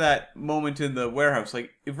you get to that moment in the warehouse,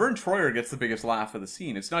 like, if Vern Troyer gets the biggest laugh of the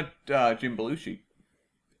scene, it's not Jim Belushi.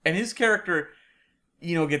 And his character,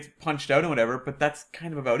 gets punched out and whatever, but that's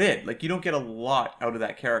kind of about it. Like, you don't get a lot out of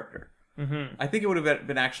that character. Mm-hmm. I think it would have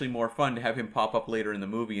been actually more fun to have him pop up later in the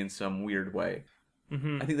movie in some weird way.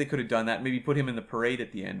 Mm-hmm. I think they could have done that. Maybe put him in the parade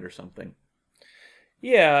at the end or something.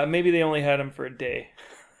 Yeah, maybe they only had him for a day.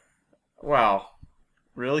 Wow.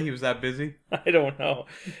 Really? He was that busy? I don't know.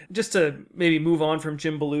 Just to maybe move on from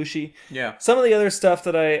Jim Belushi. Yeah. Some of the other stuff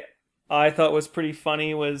that I thought was pretty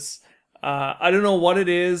funny was I don't know what it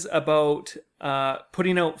is about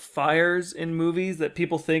putting out fires in movies that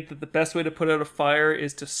people think that the best way to put out a fire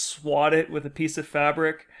is to swat it with a piece of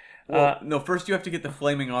fabric. Well, no, first you have to get the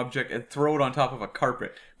flaming object and throw it on top of a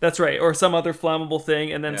carpet. That's right, or some other flammable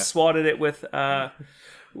thing, and then swatted it with a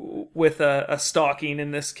stocking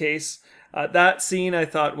in this case. That scene I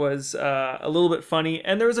thought was a little bit funny,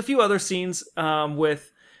 and there was a few other scenes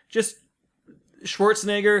with just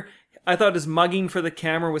Schwarzenegger. I thought his mugging for the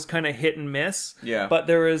camera was kind of hit and miss. Yeah. But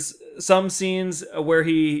there was some scenes where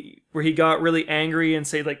he got really angry and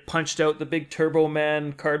say like punched out the big Turbo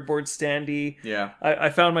Man cardboard standee. Yeah. I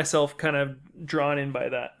found myself kind of drawn in by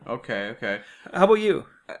that. Okay. How about you?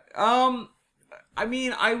 I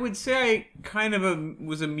mean, I would say I kind of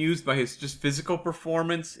was amused by his just physical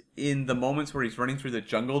performance in the moments where he's running through the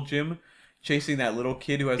jungle gym, chasing that little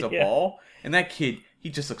kid who has a ball. And that kid, he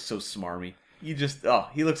just looks so smarmy. He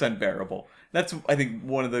looks unbearable. That's, I think,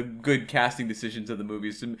 one of the good casting decisions of the movie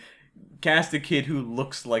is to cast a kid who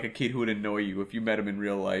looks like a kid who would annoy you if you met him in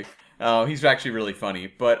real life. He's actually really funny.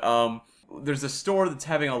 But there's a store that's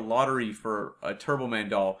having a lottery for a Turbo Man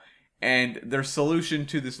doll, and their solution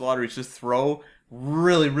to this lottery is just throw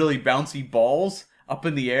really, really bouncy balls up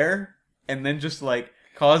in the air, and then just, like,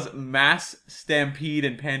 cause mass stampede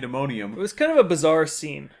and pandemonium. It was kind of a bizarre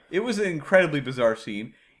scene. It was an incredibly bizarre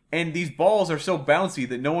scene. And these balls are so bouncy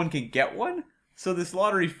that no one can get one. So this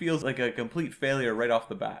lottery feels like a complete failure right off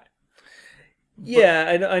the bat.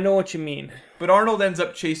 Yeah, I know what you mean. But Arnold ends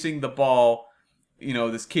up chasing the ball.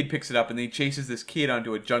 This kid picks it up and he chases this kid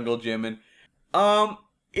onto a jungle gym. And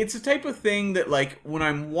it's a type of thing that, like, when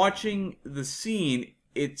I'm watching the scene,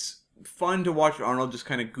 it's fun to watch Arnold just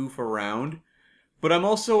kind of goof around. But I'm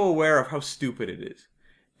also aware of how stupid it is.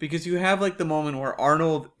 Because you have, like, the moment where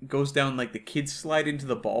Arnold goes down, like, the kid's slide into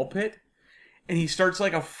the ball pit, and he starts,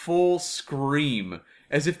 like, a full scream,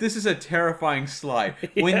 as if this is a terrifying slide.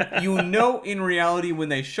 When in reality, when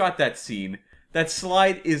they shot that scene, that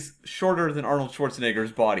slide is shorter than Arnold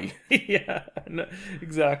Schwarzenegger's body. Yeah, no,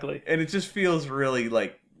 exactly. And it just feels really,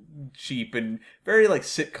 like, cheap and very, like,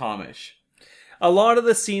 sitcom-ish. A lot of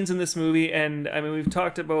the scenes in this movie, and, I mean, we've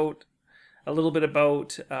talked about a little bit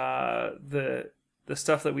about the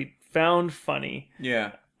stuff that we found funny.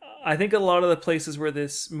 Yeah. I think a lot of the places where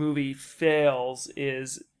this movie fails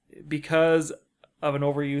is because of an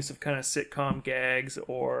overuse of kind of sitcom gags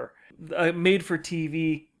or a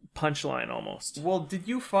made-for-TV punchline almost. Well, did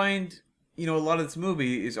you find, you know, a lot of this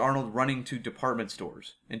movie is Arnold running to department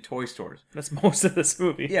stores and toy stores. That's most of this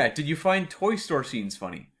movie. Yeah, did you find toy store scenes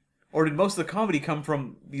funny? Or did most of the comedy come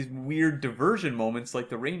from these weird diversion moments like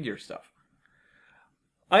the reindeer stuff?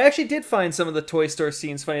 I actually did find some of the Toy Store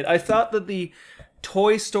scenes funny. I thought that the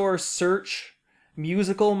Toy Store search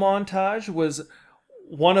musical montage was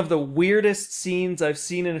one of the weirdest scenes I've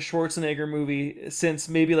seen in a Schwarzenegger movie since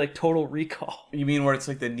maybe like Total Recall. You mean where it's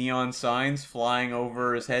like the neon signs flying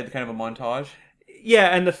over his head, kind of a montage? Yeah,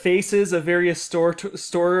 and the faces of various store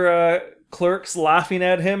clerks laughing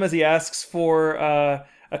at him as he asks for a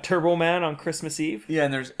Turbo Man on Christmas Eve. Yeah,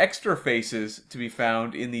 and there's extra faces to be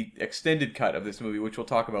found in the extended cut of this movie, which we'll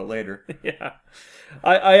talk about later. Yeah,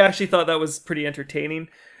 I actually thought that was pretty entertaining.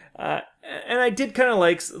 And I did kind of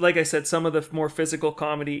like I said, some of the more physical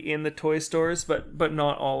comedy in the toy stores, but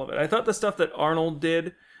not all of it. I thought the stuff that Arnold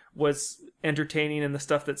did was entertaining, and the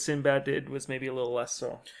stuff that Sinbad did was maybe a little less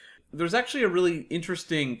so. There's actually a really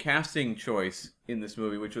interesting casting choice in this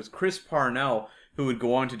movie, which was Chris Parnell, who would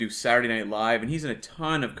go on to do Saturday Night Live, and he's in a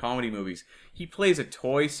ton of comedy movies. He plays a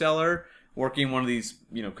toy seller working in one of these,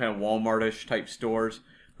 you know, kind of Walmart-ish type stores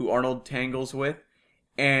who Arnold tangles with,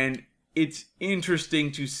 and it's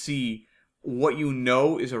interesting to see what you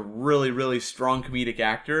know is a really, really strong comedic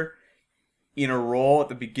actor in a role at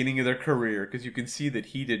the beginning of their career, because you can see that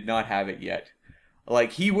he did not have it yet.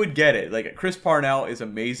 Like, he would get it. Like, Chris Parnell is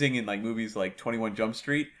amazing in, like, movies like 21 Jump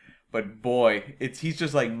Street, but boy, he's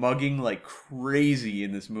just, like, mugging like crazy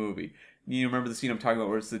in this movie. You remember the scene I'm talking about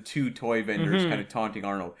where it's the two toy vendors kind of taunting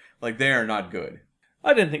Arnold? Like, they are not good.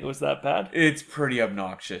 I didn't think it was that bad. It's pretty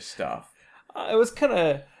obnoxious stuff. It was kind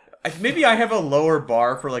of... Maybe I have a lower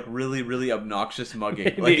bar for like really, really obnoxious mugging.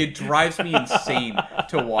 Maybe. Like, it drives me insane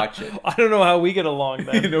to watch it. I don't know how we get along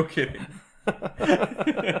then. No kidding.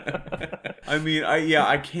 I mean,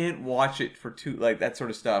 I can't watch it for like that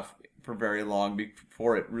sort of stuff for very long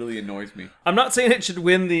before it really annoys me. I'm not saying it should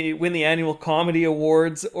win the annual comedy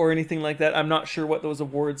awards or anything like that. I'm not sure what those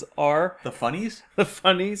awards are. The funnies? The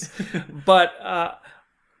funnies. But I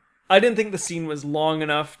didn't think the scene was long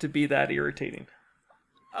enough to be that irritating.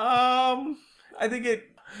 I think it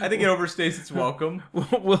overstays its welcome.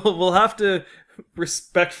 We'll have to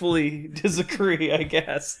respectfully disagree, I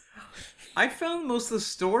guess. I found most of the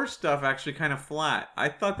store stuff actually kind of flat. I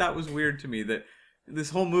thought that was weird to me, that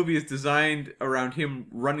this whole movie is designed around him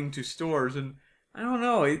running to stores, and I don't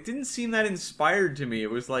know, it didn't seem that inspired to me.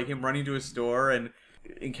 It was like him running to a store and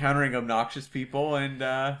encountering obnoxious people, and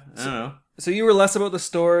I don't know. So you were less about the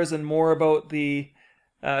stores and more about the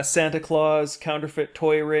Santa Claus counterfeit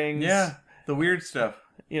toy rings. Yeah, the weird stuff.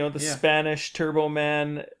 You know, the Spanish Turbo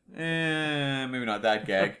Man. Maybe not that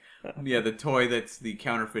gag. Yeah, the toy that's the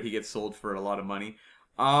counterfeit, he gets sold for a lot of money.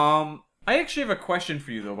 I actually have a question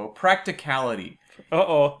for you, though, about practicality.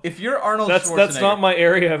 Uh-oh. If you're Arnold Schwarzenegger... That's not my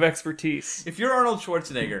area of expertise. If you're Arnold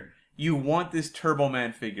Schwarzenegger, you want this Turbo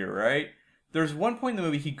Man figure, right? There's one point in the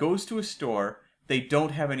movie, he goes to a store, they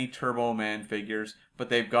don't have any Turbo Man figures, but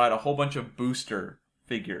they've got a whole bunch of booster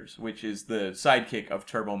figures, which is the sidekick of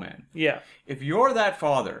Turbo Man. Yeah. If you're that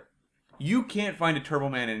father, you can't find a Turbo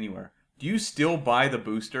Man anywhere. Do you still buy the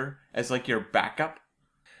booster as like your backup?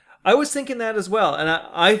 I was thinking that as well, and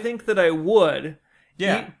I think that I would.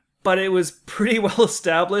 Yeah. But it was pretty well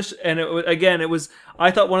established, and it was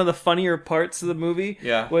I thought one of the funnier parts of the movie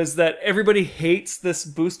was that everybody hates this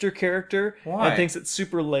booster character. Why? And thinks it's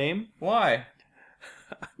super lame. Why?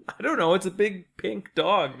 I don't know. It's a big pink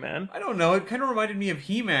dog, man. I don't know. It kind of reminded me of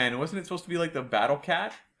He-Man. Wasn't it supposed to be like the Battle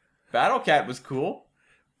Cat? Battle Cat was cool.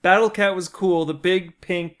 Battle Cat was cool. The big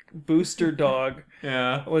pink booster dog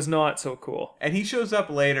was not so cool. And he shows up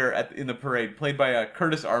later in the parade, played by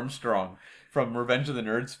Curtis Armstrong from Revenge of the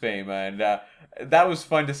Nerds fame. And that was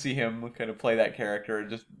fun to see him kind of play that character and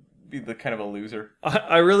just be the kind of a loser.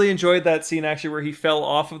 I really enjoyed that scene, actually, where he fell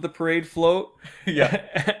off of the parade float. Yeah.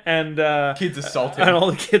 And kids assault him. And all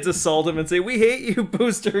the kids assault him and say, "We hate you,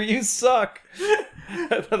 Booster. You suck."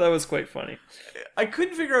 I thought that was quite funny. I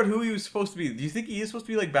couldn't figure out who he was supposed to be. Do you think he is supposed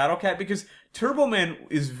to be like Battle Cat? Because Turbo Man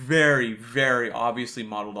is very, very obviously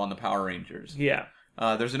modeled on the Power Rangers. Yeah.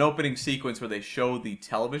 There's an opening sequence where they show the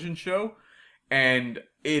television show, and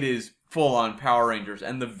it is full on Power Rangers.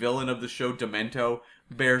 And the villain of the show, Demento,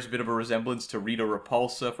 bears a bit of a resemblance to Rita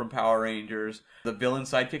Repulsa from Power Rangers. The villain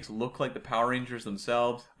sidekicks look like the Power Rangers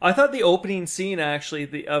themselves. I thought the opening scene,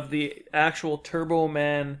 actually, of the actual Turbo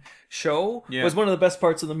Man show was one of the best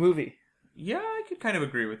parts of the movie. Yeah, I could kind of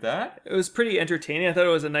agree with that. It was pretty entertaining. I thought it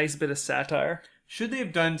was a nice bit of satire. Should they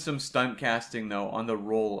have done some stunt casting, though, on the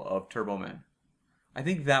role of Turbo Man? I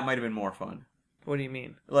think that might have been more fun. What do you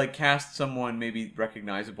mean? Like, cast someone maybe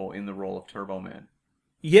recognizable in the role of Turbo Man.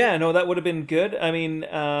 Yeah, no, that would have been good. I mean,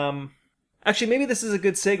 actually, maybe this is a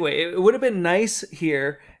good segue. It would have been nice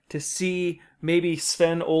here to see maybe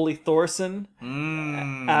Sven Ole Thorsen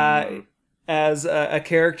as a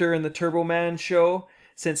character in the Turbo Man show,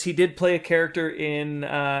 since he did play a character in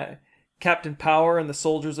Captain Power and the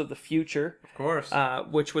Soldiers of the Future, Of course.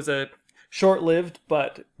 which was a short-lived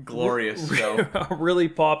but Glorious show. really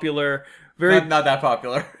popular, very Not that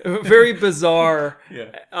popular. very bizarre,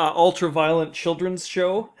 Yeah. ultra-violent children's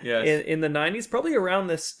show Yes. in the 90s, probably around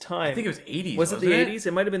this time. I think it was 80s. Was it wasn't the 80s?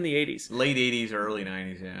 It might have been the 80s. Late 80s, early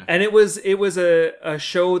 90s, yeah. And it was a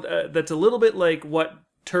show that's a little bit like what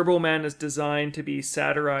Turbo Man is designed to be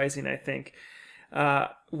satirizing, I think,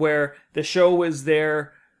 where the show was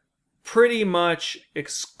there pretty much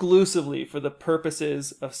exclusively for the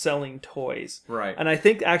purposes of selling toys. Right. And I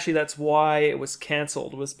think actually that's why it was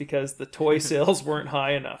canceled, was because the toy sales weren't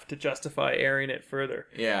high enough to justify airing it further.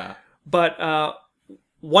 Yeah. But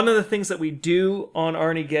one of the things that we do on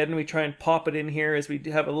Arniegeddon, we try and pop it in here, is we do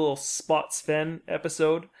have a little Spot Sven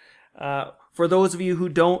episode. For those of you who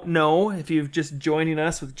don't know, if you've just joining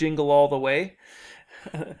us with Jingle All the Way,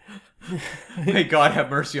 May God have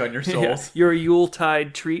mercy on your souls. your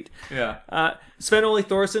Yuletide treat. Yeah. Sven Ole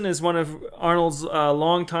Thorsen is one of Arnold's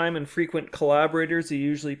longtime and frequent collaborators. He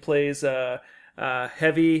usually plays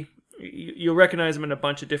heavy. You'll recognize him in a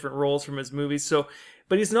bunch of different roles from his movies.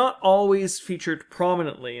 But he's not always featured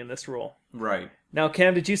prominently in this role. Right. Now,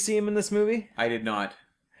 Cam, did you see him in this movie? I did not.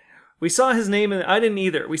 We saw his name I didn't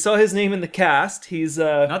either. We saw his name in the cast. He's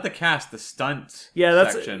Not the cast, the stunts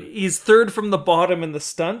section. he's third from the bottom in the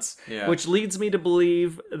stunts, Yeah. which leads me to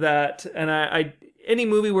believe that, and I any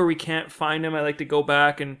movie where we can't find him, I like to go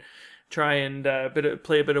back and try and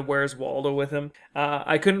play a bit of Where's Waldo with him.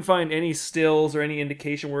 I couldn't find any stills or any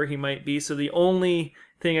indication where he might be, so the only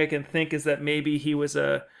thing I can think is that maybe he was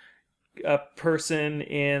a person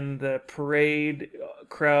in the parade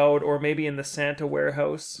crowd, or maybe in the Santa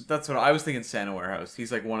warehouse. That's what I was thinking. Santa warehouse.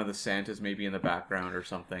 He's like one of the Santas, maybe in the background or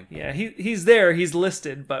something. Yeah, he's there. He's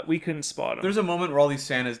listed, but we couldn't spot him. There's a moment where all these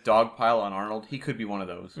Santas dogpile on Arnold. He could be one of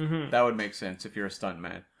those. Mm-hmm. That would make sense if you're a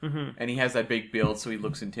stuntman. Mm-hmm. And he has that big build, so he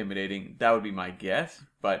looks intimidating. That would be my guess,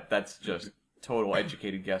 but that's just total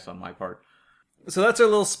educated guess on my part. So that's our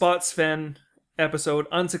little Spot Sven episode.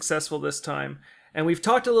 Unsuccessful this time. And we've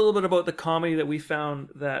talked a little bit about the comedy that we found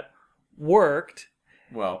that worked.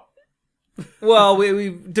 Well,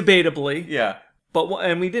 we debatably. yeah.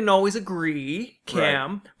 And we didn't always agree,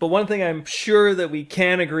 Cam. Right. But one thing I'm sure that we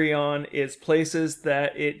can agree on is places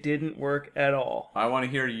that it didn't work at all. I want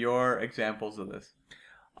to hear your examples of this.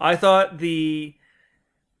 I thought the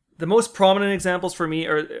most prominent examples for me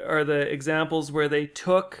are the examples where they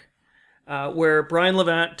took, where Brian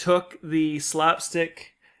Levant took the slapstick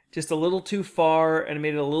just a little too far and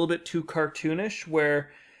made it a little bit too cartoonish,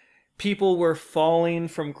 where people were falling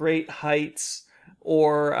from great heights,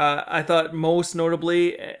 or I thought most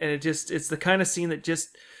notably, and it's the kind of scene that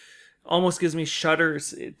just almost gives me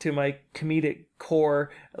shudders to my comedic core,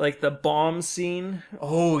 like the bomb scene.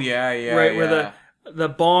 Oh, yeah, Right, where the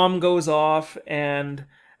bomb goes off, and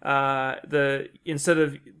instead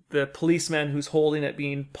of the policeman who's holding it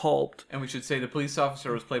being pulped. And we should say the police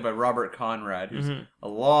officer was played by Robert Conrad, who's a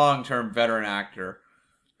long-term veteran actor.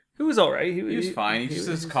 He was all right. He was fine. He's just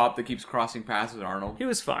this cop that keeps crossing paths with Arnold. He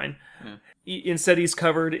was fine. Yeah. Instead, he's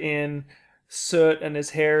covered in soot, and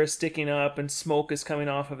his hair is sticking up, and smoke is coming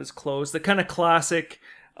off of his clothes. The kind of classic,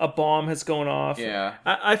 a bomb has gone off. Yeah.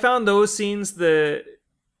 I found those scenes,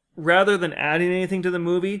 rather than adding anything to the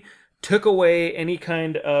movie, took away any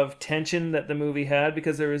kind of tension that the movie had,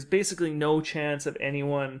 because there was basically no chance of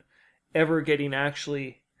anyone ever getting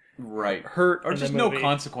actually hurt or in just the no movie.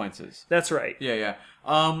 consequences. That's right. Yeah.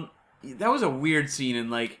 That was a weird scene, and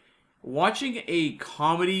like watching a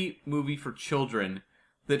comedy movie for children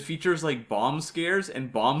that features like bomb scares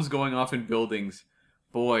and bombs going off in buildings.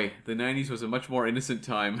 Boy, the 90s was a much more innocent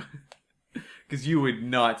time, because you would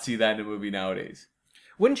not see that in a movie nowadays.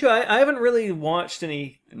 Wouldn't you? I haven't really watched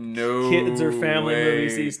any kids or family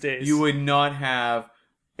movies these days. You would not have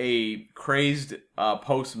a crazed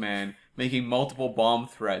postman making multiple bomb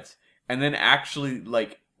threats and then actually,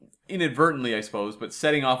 like, inadvertently, I suppose, but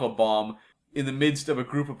setting off a bomb in the midst of a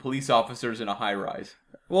group of police officers in a high-rise.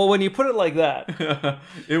 Well, when you put it like that.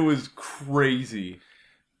 It was crazy.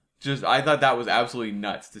 I thought that was absolutely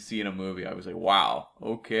nuts to see in a movie. I was like, wow,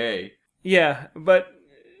 okay. Yeah, but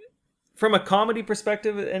from a comedy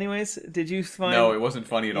perspective, anyways, did you find... No, it wasn't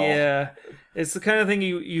funny at all. Yeah, it's the kind of thing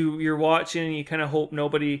you're watching, and you kind of hope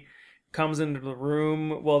nobody comes into the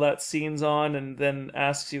room while that scene's on and then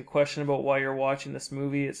asks you a question about why you're watching this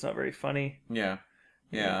movie. It's not very funny. Yeah.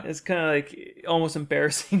 Yeah. It's kind of like almost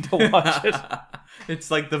embarrassing to watch it.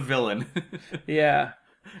 It's like the villain. Yeah.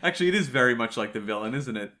 Actually, it is very much like the villain,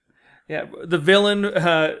 isn't it? Yeah, the villain,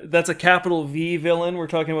 that's a capital V villain. We're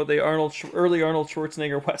talking about the early Arnold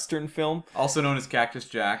Schwarzenegger Western film. Also known as Cactus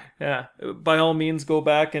Jack. Yeah, by all means, go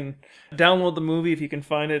back and download the movie if you can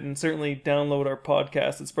find it, and certainly download our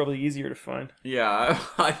podcast. It's probably easier to find. Yeah,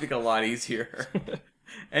 I think a lot easier.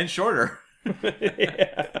 And shorter.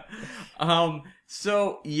 Yeah.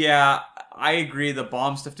 So, yeah, I agree the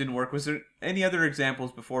bomb stuff didn't work. Was there any other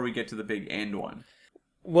examples before we get to the big end one?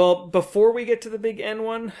 Well, before we get to the big end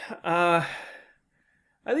one, I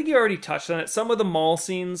think you already touched on it. Some of the mall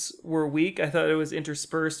scenes were weak. I thought it was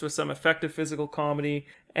interspersed with some effective physical comedy.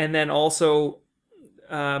 And then also,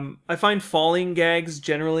 I find falling gags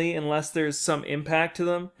generally, unless there's some impact to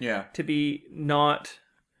them, Yeah. to be not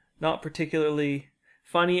particularly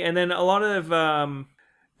funny. And then a lot of...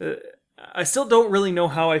 I still don't really know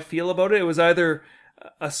how I feel about it. It was either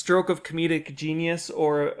a stroke of comedic genius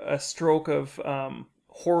or a stroke of...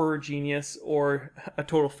 horror genius or a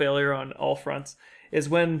total failure on all fronts, is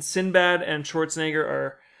when Sinbad and Schwarzenegger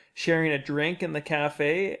are sharing a drink in the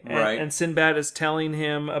cafe, and Sinbad is telling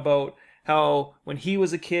him about how when he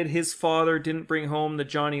was a kid his father didn't bring home the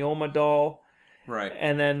Johnny Oma doll, Right.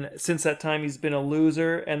 and then since that time he's been a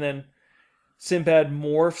loser, and then Sinbad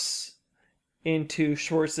morphs into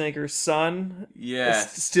Schwarzenegger's son,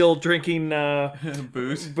 Yes. still drinking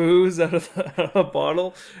Booze. out of a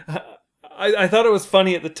bottle. I thought it was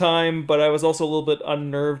funny at the time, but I was also a little bit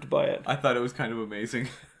unnerved by it. I thought it was kind of amazing.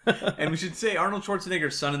 And we should say Arnold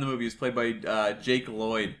Schwarzenegger's son in the movie is played by Jake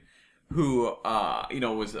Lloyd, who,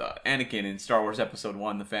 was Anakin in Star Wars Episode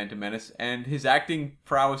 1, The Phantom Menace. And his acting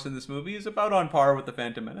prowess in this movie is about on par with The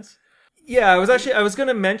Phantom Menace. Yeah, I was going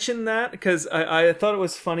to mention that because I thought it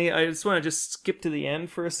was funny. I just want to skip to the end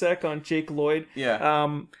for a sec on Jake Lloyd. Yeah.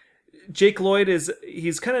 Jake Lloyd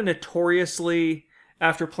he's kind of notoriously,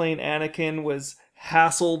 after playing Anakin, was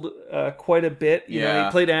hassled quite a bit. You know,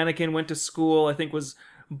 he played Anakin, went to school, I think was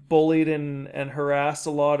bullied and harassed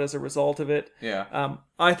a lot as a result of it. Yeah.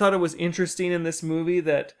 I thought it was interesting in this movie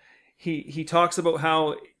that he talks about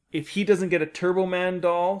how if he doesn't get a Turbo Man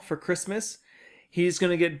doll for Christmas, he's going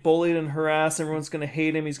to get bullied and harassed. Everyone's going to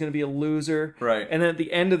hate him. He's going to be a loser. Right. And then at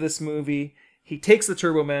the end of this movie, he takes the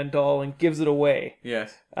Turbo Man doll and gives it away.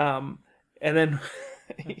 Yes. And then...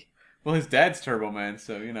 Well, his dad's Turbo Man,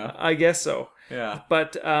 so, I guess so. Yeah.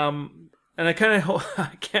 But, and I kind of...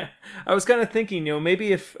 I was kind of thinking,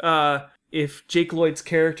 maybe if Jake Lloyd's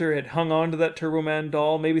character had hung on to that Turbo Man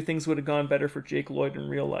doll, maybe things would have gone better for Jake Lloyd in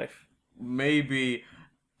real life. Maybe.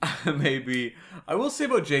 I will say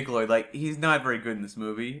about Jake Lloyd, he's not very good in this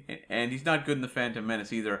movie, and he's not good in The Phantom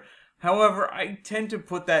Menace either. However, I tend to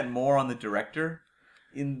put that more on the director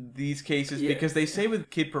in these cases, because they say with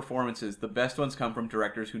kid performances, the best ones come from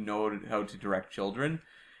directors who know how to direct children.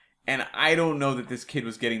 And I don't know that this kid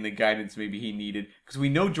was getting the guidance maybe he needed, because we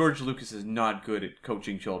know George Lucas is not good at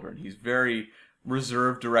coaching children. He's very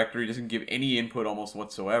reserved director. He doesn't give any input almost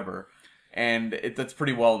whatsoever. And that's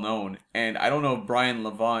pretty well known. And I don't know if Brian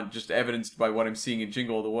Levant, just evidenced by what I'm seeing in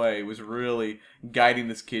Jingle All the Way, was really guiding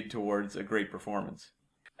this kid towards a great performance.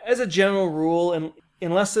 As a general rule, and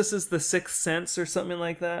unless this is The Sixth Sense or something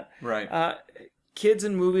like that, Right. Kids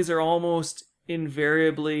in movies are almost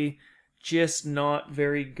invariably just not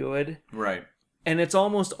very good. Right. And it's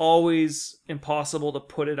almost always impossible to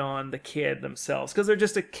put it on the kid themselves because they're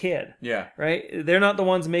just a kid. Yeah. Right? They're not the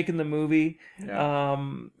ones making the movie.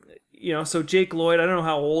 Yeah. So Jake Lloyd, I don't know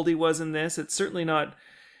how old he was in this. It's certainly not...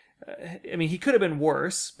 he could have been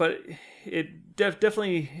worse, but it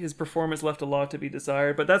definitely his performance left a lot to be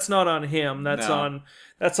desired. But that's not on him. That's on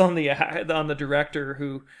the director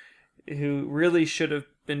who really should have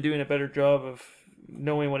been doing a better job of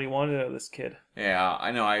knowing what he wanted out of this kid. Yeah,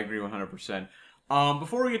 I know. I agree 100%.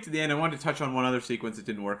 Before we get to the end, I wanted to touch on one other sequence that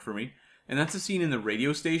didn't work for me, and that's a scene in the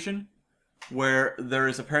radio station where there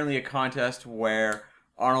is apparently a contest where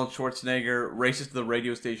Arnold Schwarzenegger races to the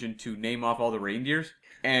radio station to name off all the reindeers.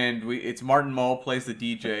 And it's Martin Mull plays the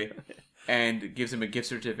DJ and gives him a gift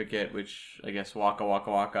certificate, which I guess waka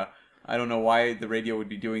waka waka. I don't know why the radio would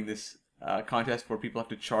be doing this contest where people have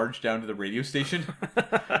to charge down to the radio station.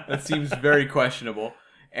 That seems very questionable.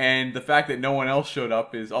 And the fact that no one else showed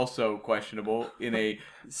up is also questionable in a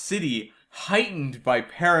city heightened by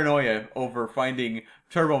paranoia over finding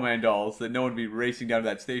Turbo Man dolls, that no one would be racing down to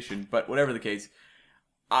that station. But whatever the case,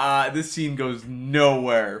 this scene goes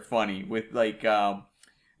nowhere funny with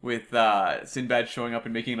Sinbad showing up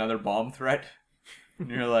and making another bomb threat. And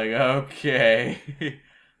you're like, okay.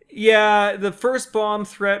 Yeah, the first bomb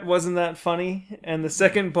threat wasn't that funny, and the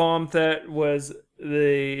second bomb threat was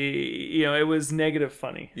it was negative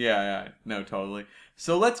funny. Yeah, no, totally.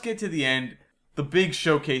 So let's get to the end. The big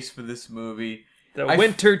showcase for this movie. The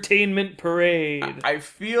Wintertainment Parade. I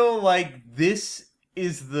feel like this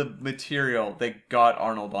is the material that got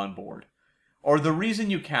Arnold on board. Or the reason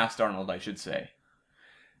you cast Arnold, I should say.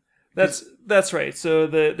 That's right. So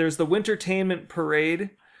there's the Wintertainment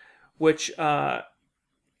Parade, which I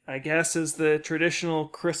guess is the traditional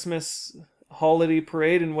Christmas holiday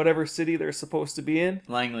parade in whatever city they're supposed to be in.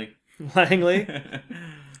 Langley.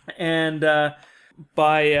 And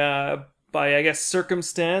by I guess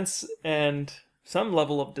circumstance and some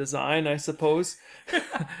level of design, I suppose,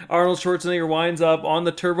 Arnold Schwarzenegger winds up on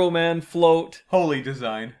the Turbo Man float. Holy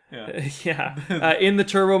design. Yeah. Yeah. In the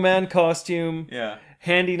Turbo Man costume. Yeah.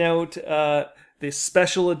 Handing out the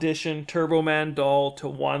special edition Turbo Man doll to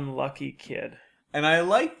one lucky kid. And I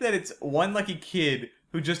like that it's one lucky kid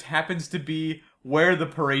who just happens to be where the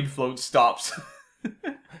parade float stops.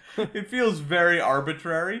 It feels very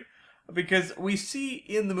arbitrary because we see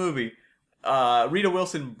in the movie Rita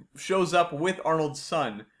Wilson shows up with Arnold's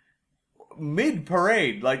son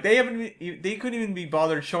mid-parade. Like they couldn't even be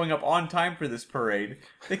bothered showing up on time for this parade.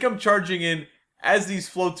 They come charging in as these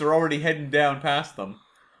floats are already heading down past them.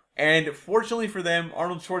 And fortunately for them,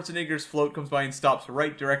 Arnold Schwarzenegger's float comes by and stops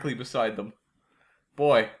right directly beside them.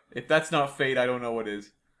 Boy, if that's not fate, I don't know what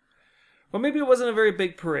is. Well, maybe it wasn't a very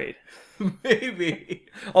big parade. Maybe.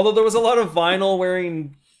 Although there was a lot of vinyl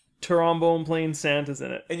wearing trombone playing Santas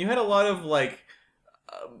in it. And you had a lot of,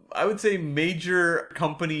 I would say major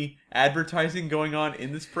company advertising going on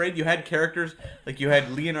in this parade. You had characters, you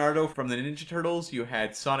had Leonardo from the Ninja Turtles, you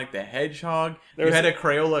had Sonic the Hedgehog, you had a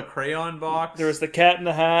Crayola crayon box. There was the Cat in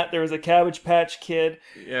the Hat, there was a Cabbage Patch Kid.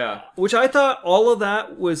 Yeah. Which I thought all of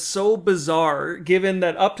that was so bizarre, given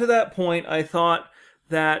that up to that point I thought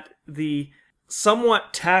that the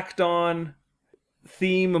somewhat tacked on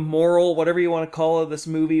theme, moral, whatever you want to call it, this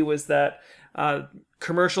movie was that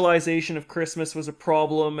commercialization of Christmas was a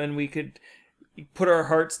problem, and we could put our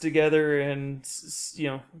hearts together and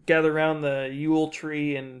gather around the Yule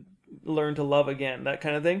tree and learn to love again, that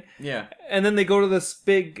kind of thing. Yeah. And then they go to this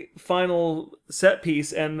big final set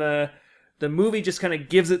piece, and the movie just kind of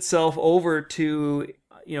gives itself over to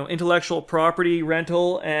intellectual property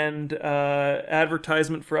rental and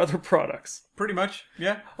advertisement for other products. Pretty much,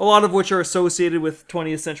 yeah. A lot of which are associated with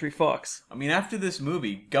 20th Century Fox. I mean, after this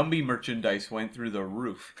movie, Gumby merchandise went through the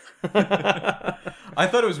roof. I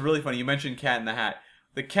thought it was really funny. You mentioned Cat in the Hat.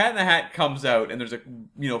 The Cat in the Hat comes out, and there's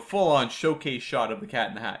a full-on showcase shot of the Cat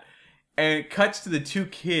in the Hat. And it cuts to the two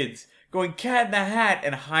kids going, Cat in the Hat,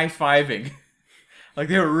 and high-fiving.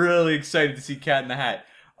 They were really excited to see Cat in the Hat.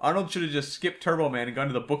 Arnold should have just skipped Turbo Man and gone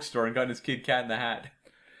to the bookstore and gotten his kid Cat in the Hat.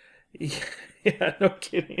 Yeah, no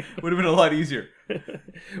kidding. Would have been a lot easier.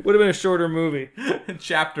 Would have been a shorter movie.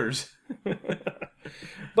 Chapters.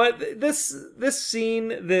 But this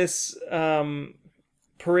scene, this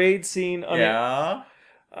parade scene,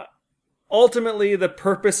 ultimately the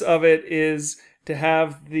purpose of it is to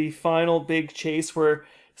have the final big chase where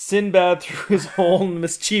Sinbad, through his own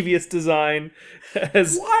mischievous design,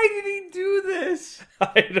 Why did he do this?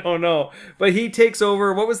 I don't know, but he takes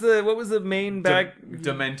over. What was the main bag?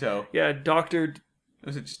 Demento. Yeah, Doctor.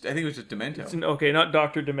 I think it was just Demento. Okay, not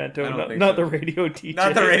Dr. Demento. Not the radio DJ.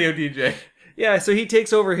 Not the radio DJ. Yeah, so he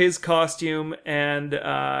takes over his costume and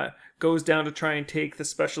goes down to try and take the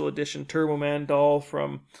special edition Turbo Man doll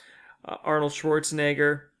from Arnold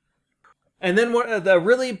Schwarzenegger. And then the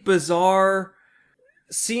really bizarre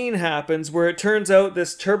scene happens where it turns out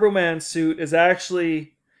this Turbo Man suit is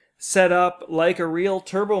actually set up like a real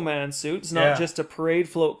Turbo Man suit. It's not just a parade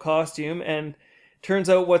float costume, and turns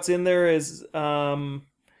out what's in there is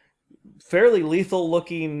fairly lethal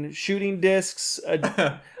looking shooting discs,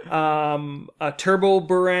 a turbo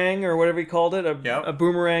boomerang or whatever he called it, a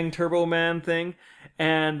boomerang Turbo Man thing,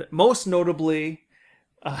 and most notably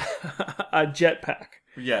a jetpack.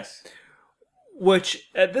 Yes. Which,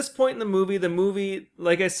 at this point in the movie,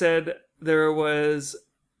 like I said, there was,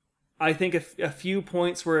 I think, a few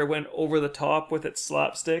points where it went over the top with its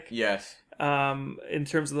slapstick. Yes. In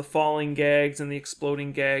terms of the falling gags and the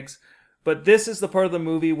exploding gags. But this is the part of the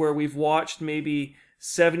movie where we've watched maybe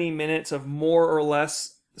 70 minutes of more or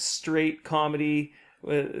less straight comedy,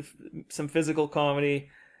 with some physical comedy.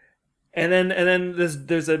 And then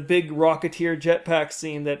there's a big Rocketeer jetpack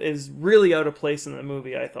scene that is really out of place in the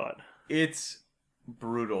movie, I thought. It's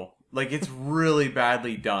brutal. It's really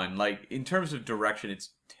badly done. In terms of direction,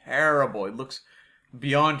 it's terrible. It looks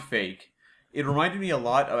beyond fake. It reminded me a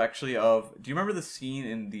lot of do you remember the scene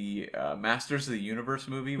in the Masters of the Universe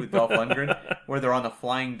movie with Dolph Lundgren where they're on the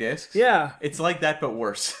flying discs? Yeah. It's like that, but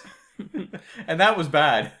worse. And that was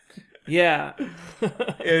bad. Yeah.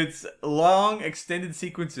 It's long, extended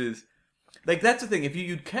sequences. Like, that's the thing. If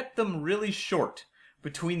you'd kept them really short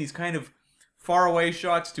between these kind of faraway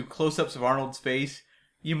shots to close-ups of Arnold's face,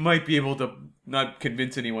 you might be able to not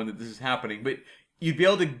convince anyone that this is happening, but you'd be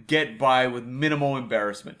able to get by with minimal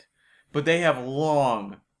embarrassment. But they have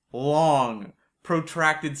long,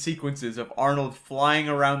 protracted sequences of Arnold flying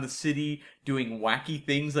around the city, doing wacky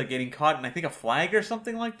things like getting caught in, I think, a flag or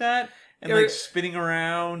something like that, and like spinning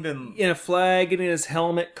around and in a flag, getting his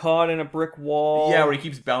helmet caught in a brick wall. yeah, where he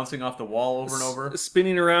keeps bouncing off the wall over and over,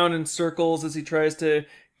 spinning around in circles as he tries to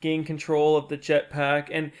gain control of the jetpack.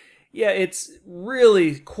 And yeah, it's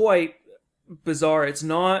really quite bizarre. It's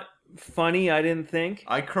not funny, I didn't think.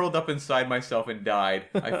 I curled up inside myself and died,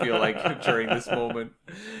 I feel like, during this moment.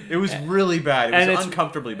 It was really bad. It was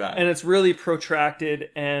uncomfortably bad. And it's really protracted,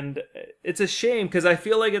 and it's a shame, because I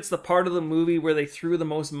feel like it's the part of the movie where they threw the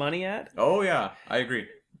most money at. Oh, yeah, I agree.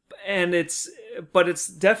 But it's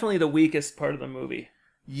definitely the weakest part of the movie.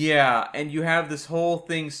 Yeah, and you have this whole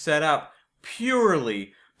thing set up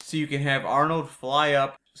purely so you can have Arnold fly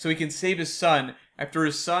up so he can save his son after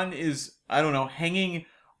his son is, I don't know, hanging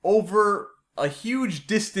over a huge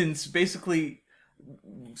distance, basically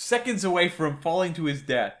seconds away from falling to his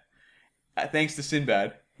death, thanks to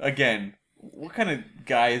Sinbad. Again, what kind of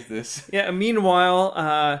guy is this? Yeah,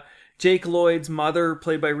 meanwhile, Jake Lloyd's mother,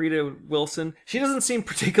 played by Rita Wilson, she doesn't seem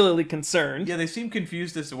particularly concerned. Yeah, they seem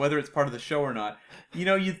confused as to whether it's part of the show or not. You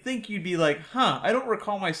know, you'd think you'd be like, I don't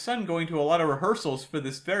recall my son going to a lot of rehearsals for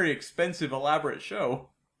this very expensive, elaborate show.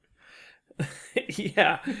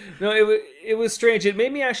 Yeah, no, it was strange. It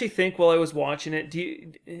made me actually think while I was watching it.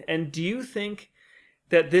 Do you think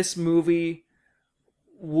that this movie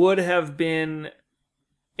would have been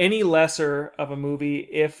any lesser of a movie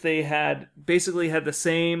if they had basically had the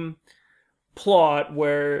same plot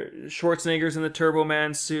where Schwarzenegger's in the Turbo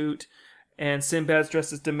Man suit and Sinbad's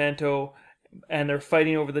dressed as Demento and they're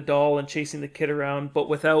fighting over the doll and chasing the kid around, but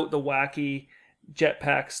without the wacky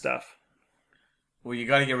jetpack stuff? Well, you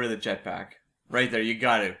gotta get rid of the jetpack. Right there, you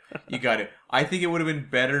gotta. I think it would have been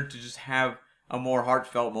better to just have a more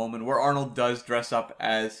heartfelt moment where Arnold does dress up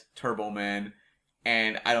as Turbo Man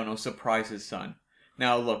and, I don't know, surprise his son.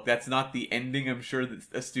 Now, look, that's not the ending. I'm sure that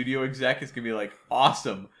a studio exec is gonna be like,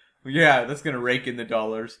 awesome. Yeah, that's gonna rake in the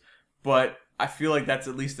dollars. But I feel like that's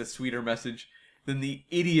at least a sweeter message than the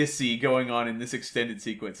idiocy going on in this extended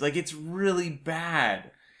sequence. Like, it's really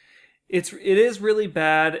bad. It is really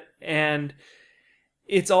bad, and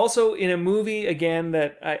it's also in a movie, again,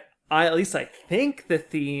 that I at least I think the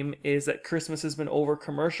theme is that Christmas has been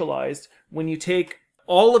over-commercialized. When you take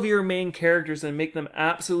all of your main characters and make them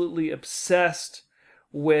absolutely obsessed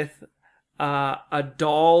with a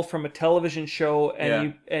doll from a television show,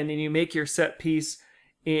 and then you make your set piece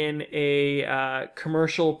in a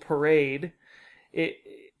commercial parade,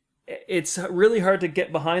 it's really hard to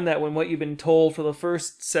get behind that when what you've been told for the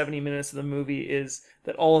first 70 minutes of the movie is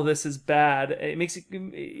that all of this is bad. It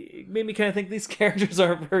made me kind of think these characters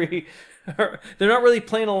aren't they're not really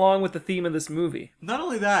playing along with the theme of this movie. Not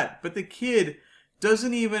only that, but the kid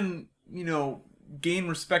doesn't even, gain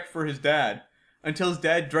respect for his dad until his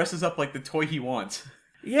dad dresses up like the toy he wants.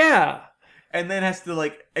 Yeah. And then has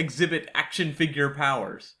to, exhibit action figure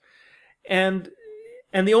powers. And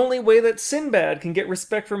the only way that Sinbad can get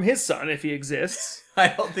respect from his son, if he exists, I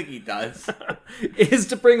don't think he does, is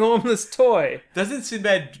to bring home this toy. Doesn't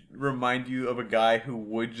Sinbad remind you of a guy who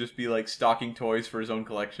would just be stocking toys for his own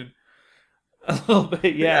collection? A little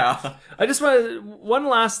bit, yeah. I just want one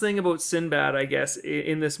last thing about Sinbad, I guess,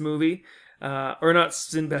 in this movie, or not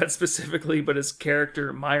Sinbad specifically, but his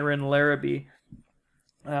character Myron Larrabee,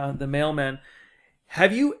 the mailman.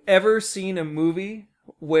 Have you ever seen a movie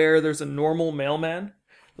where there's a normal mailman?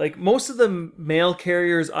 Like, most of the mail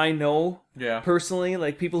carriers I know, personally,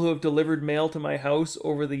 like people who have delivered mail to my house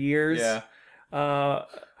over the years,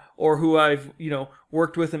 or who I've,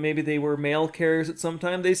 worked with and maybe they were mail carriers at some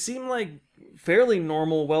time, they seem like fairly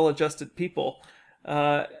normal, well-adjusted people.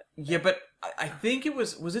 Yeah, but I think it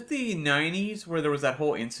was it the 90s where there was that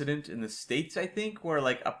whole incident in the States, I think, where,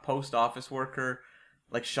 a post office worker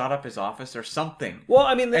shot up his office or something. Well,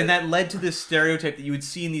 I mean... And that led to this stereotype that you would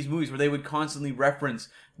see in these movies where they would constantly reference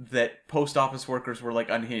that post office workers were,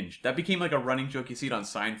 unhinged. That became, a running joke. You see it on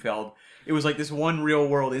Seinfeld. It was this one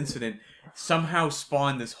real-world incident somehow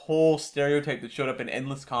spawned this whole stereotype that showed up in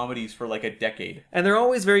endless comedies for, a decade. And they're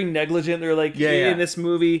always very negligent. They're in this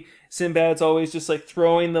movie, Sinbad's always just,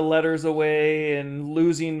 throwing the letters away and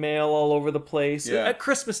losing mail all over the place. At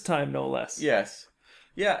Christmas time, no less. Yes.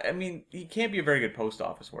 Yeah, I mean, he can't be a very good post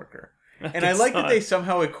office worker. And I like that they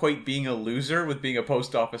somehow equate being a loser with being a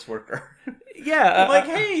post office worker. Yeah. I'm like,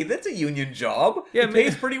 hey, that's a union job. Yeah, It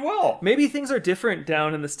pays pretty well. Maybe things are different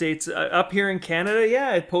down in the States. Up here in Canada,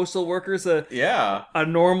 yeah, postal workers Yeah. a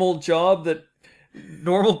normal job that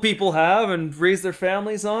normal people have and raise their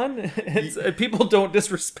families on. People don't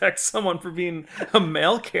disrespect someone for being a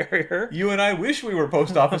mail carrier. You and I wish we were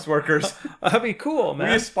post office workers. That'd be cool, man.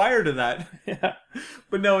 We aspire to that. Yeah.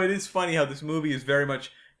 But no, it is funny how this movie is very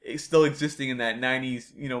much still existing in that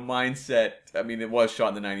 90s, mindset. I mean, it was shot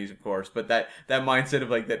in the 90s, of course, but that mindset of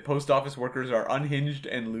like that post office workers are unhinged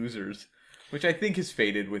and losers, which I think has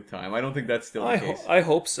faded with time. I don't think that's still the case. I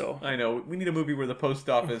hope so. I know. We need a movie where the post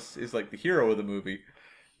office is like the hero of the movie.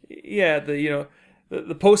 Yeah, the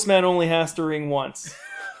postman only has to ring once.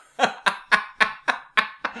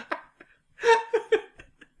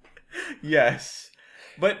 Yes.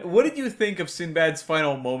 But what did you think of Sinbad's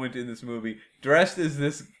final moment in this movie, dressed as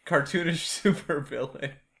this cartoonish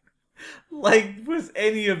supervillain? Like, was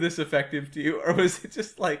any of this effective to you? Or was it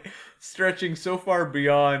just, like, stretching so far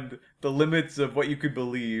beyond the limits of what you could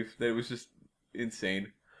believe that it was just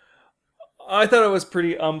insane? I thought it was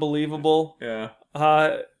pretty unbelievable. Yeah.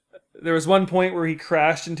 There was one point where he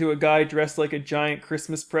crashed into a guy dressed like a giant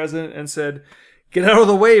Christmas present and said, "Get out of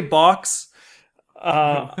the way, box."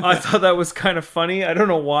 I thought that was kind of funny. I don't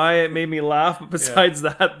know why it made me laugh, but besides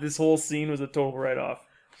that, this whole scene was a total write-off.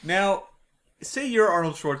 Now, say you're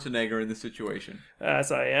Arnold Schwarzenegger in this situation.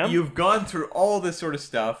 As I am. You've gone through all this sort of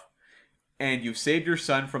stuff, and you've saved your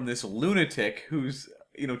son from this lunatic who's,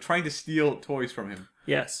 trying to steal toys from him.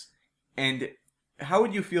 Yes. And how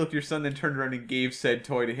would you feel if your son then turned around and gave said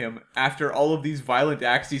toy to him after all of these violent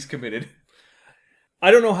acts he's committed?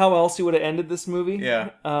 I don't know how else he would have ended this movie.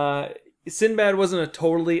 Yeah. Sinbad wasn't a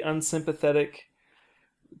totally unsympathetic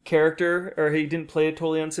character, or he didn't play a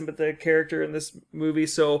totally unsympathetic character in this movie,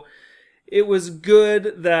 so it was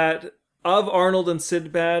good that of Arnold and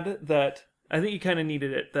Sinbad, that I think you kind of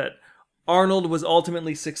needed it, that Arnold was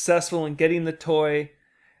ultimately successful in getting the toy,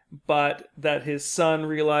 but that his son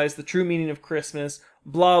realized the true meaning of Christmas,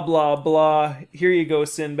 blah, blah, blah. Here you go,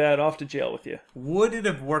 Sinbad, off to jail with you. Would it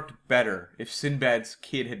have worked better if Sinbad's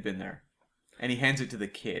kid had been there? And he hands it to the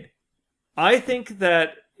kid. I think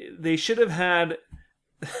that they should have had...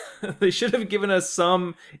 they should have given us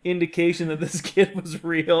some indication that this kid was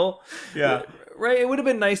real. Yeah. Right? It would have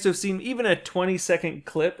been nice to have seen even a 20-second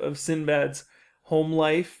clip of Sinbad's home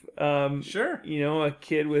life. Sure. A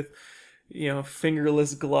kid with...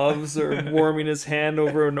 fingerless gloves or warming his hand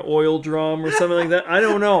over an oil drum or something like that. I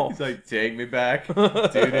don't know. He's like, take me back.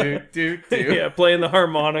 Do. Yeah, playing the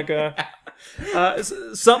harmonica.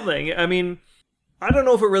 Something. I mean, I don't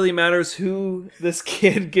know if it really matters who this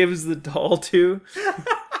kid gives the doll to.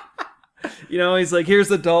 He's like, here's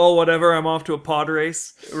the doll, whatever, I'm off to a pod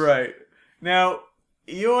race. Right. Now,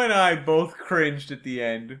 you and I both cringed at the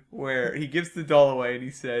end where he gives the doll away and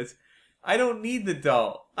he says, "I don't need the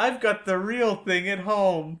doll. I've got the real thing at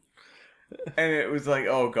home." And it was like,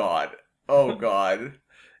 oh God. Oh God.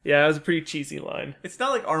 Yeah, it was a pretty cheesy line. It's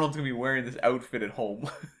not like Arnold's going to be wearing this outfit at home.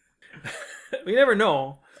 We never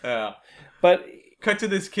know. Yeah. But... cut to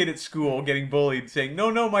this kid at school getting bullied saying,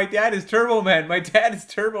 no, my dad is Turbo Man. My dad is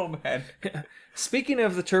Turbo Man. Speaking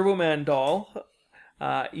of the Turbo Man doll,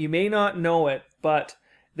 you may not know it, but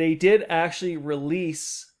they did actually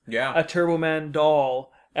release a Turbo Man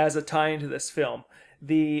doll as a tie into this film.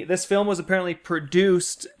 This film was apparently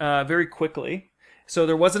produced very quickly, so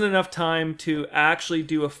there wasn't enough time to actually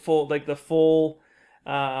do the full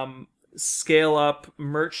scale up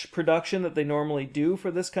merch production that they normally do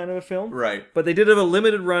for this kind of a film. Right. But they did have a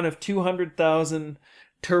limited run of 200,000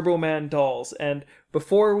 Turbo Man dolls. And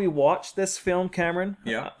before we watch this film, Cameron,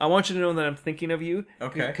 I want you to know that I'm thinking of you.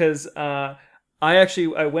 Okay. Because I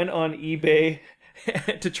went on eBay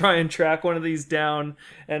to try and track one of these down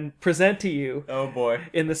and present to you. Oh boy.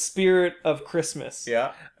 In the spirit of Christmas.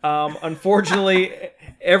 Yeah. Unfortunately,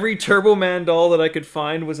 every Turbo Man doll that I could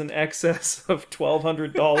find was in excess of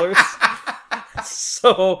 $1,200.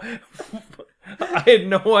 So I had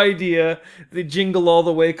no idea the Jingle All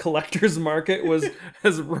the Way collector's market was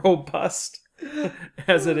as robust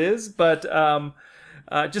as it is. But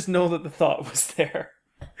just know that the thought was there.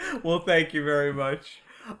 Well, thank you very much.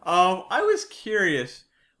 I was curious,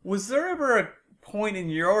 was there ever a point in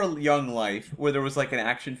your young life where there was like an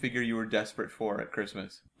action figure you were desperate for at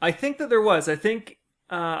Christmas? I think that there was. I think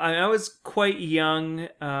I was quite young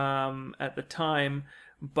at the time,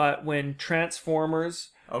 but when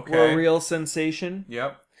Transformers were a real sensation,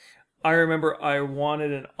 I remember I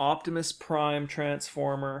wanted an Optimus Prime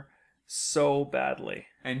Transformer so badly.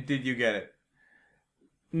 And did you get it?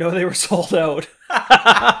 No, they were sold out.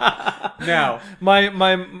 Now,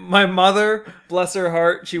 My mother, bless her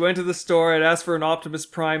heart, she went to the store. I'd asked for an Optimus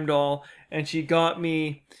Prime doll, and she got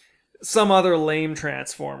me some other lame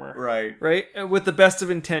Transformer. right? With the best of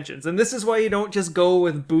intentions, and this is why you don't just go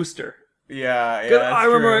with Booster. Yeah, 'Cause that's I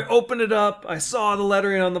remember true. I opened it up, I saw the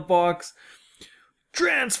lettering on the box,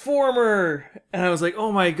 Transformer, and I was like,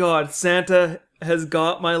 oh my god, Santa has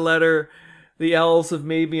got my letter. The elves have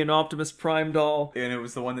made me an Optimus Prime doll. And it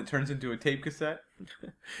was the one that turns into a tape cassette.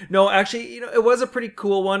 No, actually, it was a pretty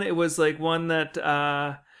cool one. It was like one that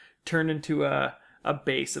turned into a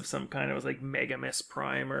base of some kind. It was like Megamus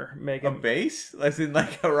Prime or Mega. A bass, as in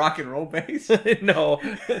like a rock and roll bass. No,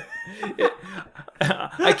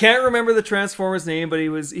 I can't remember the Transformer's name, but he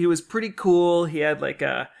was pretty cool. He had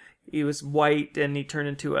he was white and he turned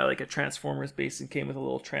into like a Transformers base and came with a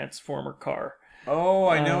little Transformer car. Oh,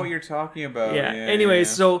 I know what you're talking about. Yeah. Anyways,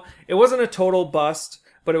 so it wasn't a total bust,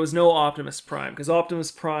 but it was no Optimus Prime because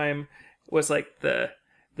Optimus Prime was like the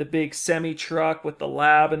big semi truck with the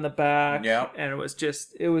lab in the back. Yeah. And it was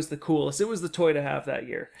the coolest. It was the toy to have that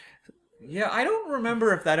year. Yeah, I don't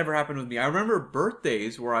remember if that ever happened with me. I remember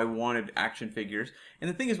birthdays where I wanted action figures. And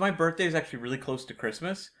the thing is, my birthday is actually really close to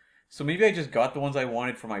Christmas. So maybe I just got the ones I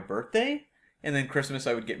wanted for my birthday. And then Christmas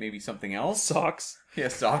I would get maybe something else. Socks. Yeah,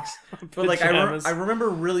 socks. But like Pajamas. I remember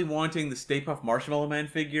really wanting the Stay Puft Marshmallow Man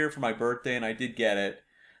figure for my birthday, and I did get it.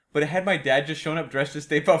 But had my dad just shown up dressed as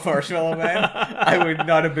Stay Puft Marshmallow Man, I would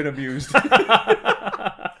not have been amused.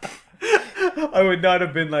 I would not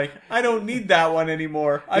have been like, I don't need that one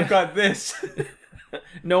anymore. I've got this.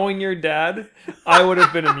 Knowing your dad, I would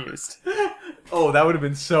have been amused. Oh, that would have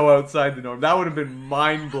been so outside the norm. That would have been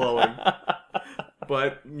mind-blowing.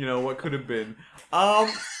 But, what could have been.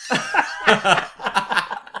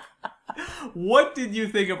 What did you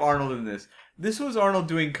think of Arnold in this? This was Arnold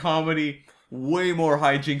doing comedy way more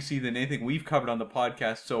hijinksy than anything we've covered on the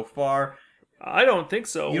podcast so far. I don't think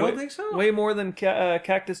so. You don't think so? Way more than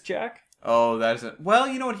Cactus Jack? Oh, that isn't... Well,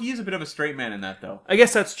 you know what? He is a bit of a straight man in that, though. I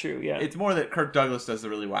guess that's true, yeah. It's more that Kirk Douglas does the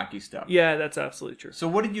really wacky stuff. Yeah, that's absolutely true. So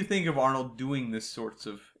what did you think of Arnold doing this sorts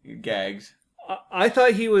of gags? I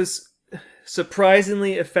thought he was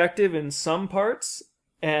surprisingly effective in some parts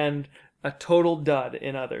and a total dud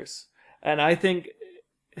in others. And I think...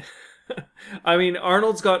 I mean,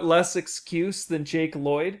 Arnold's got less excuse than Jake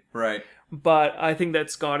Lloyd. Right. But I think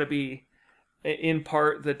that's got to be, in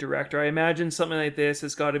part, the director. I imagine something like this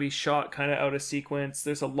has got to be shot kind of out of sequence.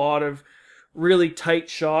 There's a lot of really tight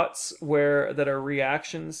shots that are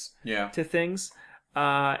reactions to things.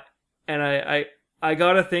 And I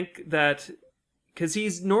got to think that, because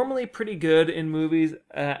he's normally pretty good in movies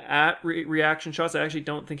at reaction shots, I actually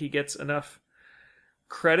don't think he gets enough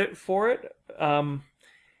credit for it.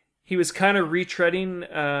 He was kind of retreading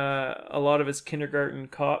a lot of his Kindergarten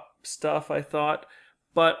Cop stuff, I thought.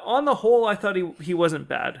 But on the whole, I thought he wasn't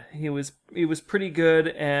bad. He was pretty good,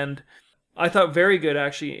 and I thought very good,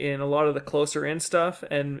 actually, in a lot of the closer in stuff.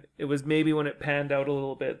 And it was maybe when it panned out a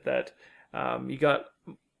little bit that you got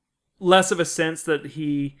less of a sense that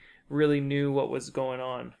he really knew what was going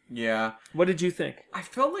on. Yeah. What did you think? I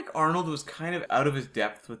felt like Arnold was kind of out of his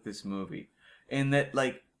depth with this movie. And that,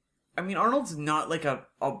 Arnold's not like a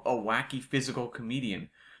wacky physical comedian.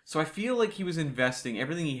 So I feel like he was investing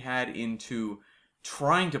everything he had into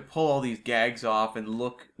trying to pull all these gags off and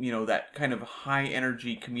look, that kind of high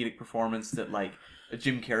energy comedic performance that like a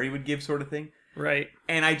Jim Carrey would give sort of thing. Right.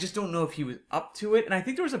 And I just don't know if he was up to it. And I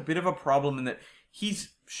think there was a bit of a problem in that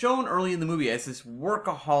he's shown early in the movie as this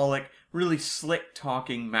workaholic, really slick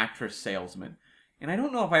talking mattress salesman. And I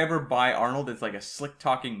don't know if I ever buy Arnold as like a slick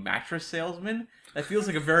talking mattress salesman. That feels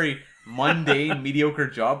like a very mundane, mediocre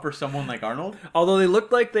job for someone like Arnold. Although they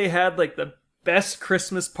looked like they had like the best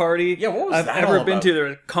Christmas party Yeah, what was I've that ever all been about? to. There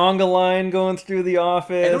was a conga line going through the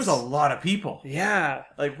office. And there was a lot of people. Yeah.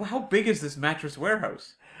 Like, how big is this mattress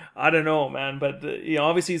warehouse? I don't know, man, but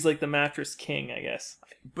obviously he's like the mattress king, I guess.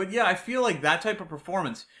 But yeah, I feel like that type of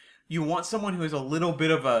performance, you want someone who has a little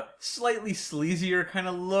bit of a slightly sleazier kind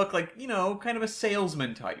of look, like, kind of a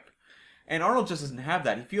salesman type. And Arnold just doesn't have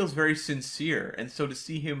that. He feels very sincere. And so to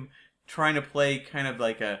see him trying to play kind of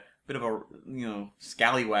like a bit of a,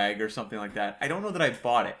 scallywag or something like that, I don't know that I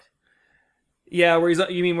bought it. Yeah, where he's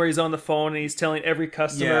on the phone and he's telling every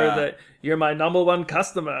customer that you're my number one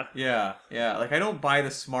customer. Yeah. Like, I don't buy the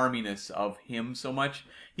smarminess of him so much.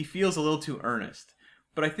 He feels a little too earnest.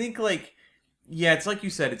 But I think, it's like you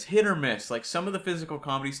said, it's hit or miss. Like, some of the physical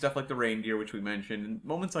comedy stuff, like the reindeer, which we mentioned, and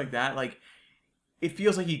moments like that, it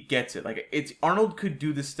feels like he gets it. Like, Arnold could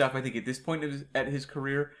do this stuff, I think, at this point at his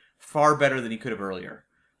career, far better than he could have earlier.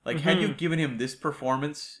 Like, had you given him this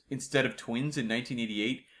performance instead of Twins in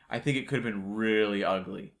 1988, I think it could have been really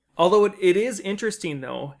ugly. Although it is interesting,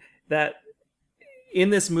 though, that in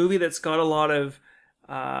this movie that's got a lot of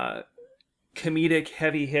comedic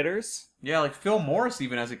heavy hitters. Yeah, like Phil Morris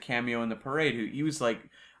even has a cameo in The Parade. He was like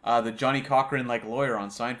the Johnny Cochran like lawyer on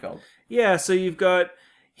Seinfeld. Yeah, so you've got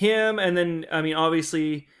him, and then, I mean,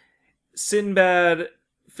 obviously, Sinbad,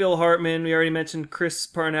 Phil Hartman, we already mentioned Chris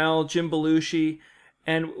Parnell, Jim Belushi,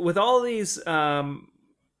 and with all these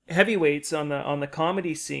heavyweights on the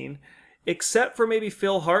comedy scene, except for maybe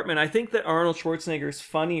Phil Hartman, I think that Arnold Schwarzenegger is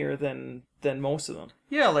funnier than most of them.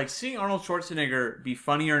 Yeah, like seeing Arnold Schwarzenegger be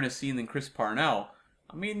funnier in a scene than Chris Parnell.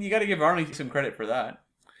 I mean, you got to give Arnie some credit for that.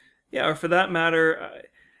 Yeah, or for that matter,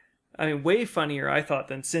 I mean, way funnier, I thought,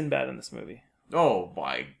 than Sinbad in this movie. Oh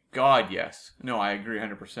my God, yes. No, I agree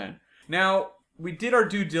 100%. Now, we did our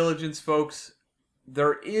due diligence, folks.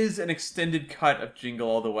 There is an extended cut of Jingle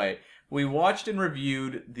All the Way. We watched and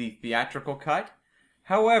reviewed the theatrical cut.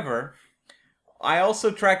 However, I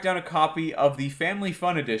also tracked down a copy of the Family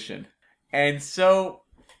Fun edition. And so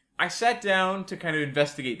I sat down to kind of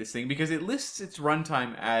investigate this thing because it lists its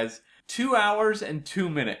runtime as 2 hours and 2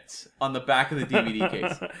 minutes on the back of the DVD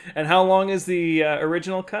case. And how long is the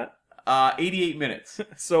original cut? 88 minutes.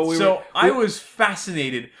 So I was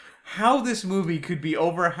fascinated how this movie could be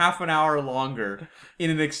over half an hour longer in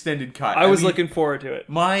an extended cut. I mean, looking forward to it.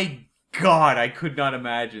 My God, I could not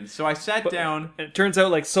imagine. So I sat down. And it turns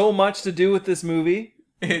out like so much to do with this movie.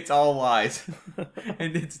 It's all lies.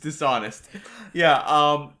 And it's dishonest.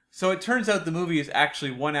 Yeah, so it turns out the movie is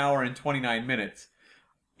actually 1 hour and 29 minutes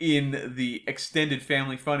in the extended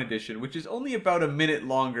Family Fun edition, which is only about a minute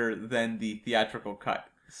longer than the theatrical cut.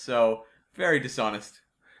 So, very dishonest.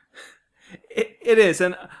 It is,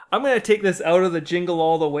 and I'm going to take this out of the Jingle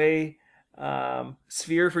All the Way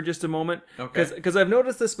sphere for just a moment. Okay. Because I've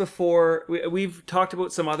noticed this before. We've talked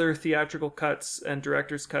about some other theatrical cuts and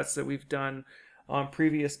director's cuts that we've done on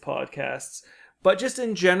previous podcasts. But just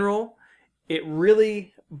in general, it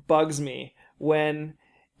really bugs me when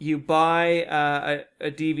you buy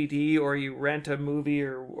a DVD or you rent a movie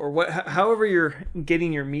or however you're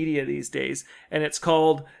getting your media these days, and it's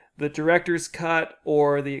called the director's cut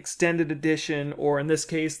or the extended edition, or in this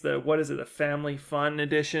case, the Family Fun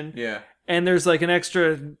edition. Yeah. And there's like an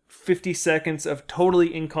extra 50 seconds of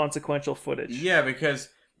totally inconsequential footage. Yeah, because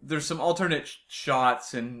there's some alternate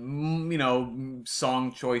shots and,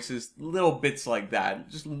 song choices, little bits like that,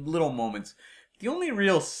 just little moments. The only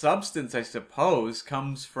real substance, I suppose,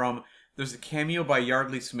 comes from, there's a cameo by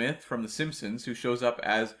Yardley Smith from The Simpsons, who shows up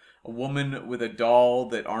as a woman with a doll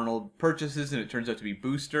that Arnold purchases, and it turns out to be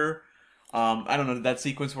Booster. I don't know, did that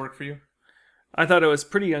sequence work for you? I thought it was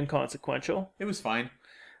pretty inconsequential. It was fine.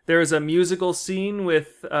 There was a musical scene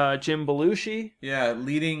with Jim Belushi. Yeah,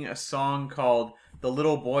 leading a song called The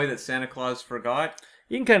Little Boy That Santa Claus Forgot.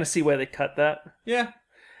 You can kind of see why they cut that. Yeah,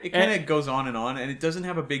 it kind of goes on, and it doesn't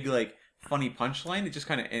have a big, funny punchline. It just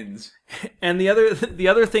kind of ends. And the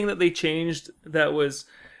other thing that they changed that was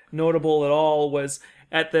notable at all was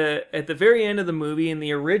at the very end of the movie in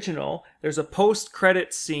the original, there's a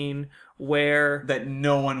post-credit scene where that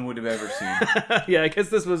no one would have ever seen. Yeah, I guess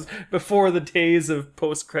this was before the days of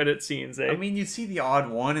post-credit scenes, eh? I mean, you'd see the odd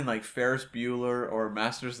one in Ferris Bueller or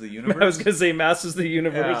Masters of the Universe. I was going to say Masters of the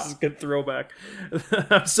Universe is a good throwback.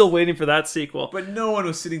 I'm still waiting for that sequel. But no one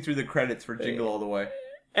was sitting through the credits for Jingle All the Way.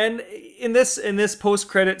 And in this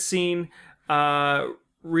post-credit scene,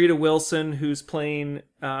 Rita Wilson, who's playing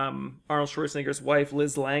Arnold Schwarzenegger's wife,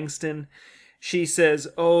 Liz Langston, she says,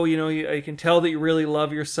 "Oh, I can tell that you really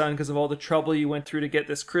love your son because of all the trouble you went through to get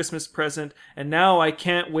this Christmas present, and now I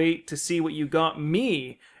can't wait to see what you got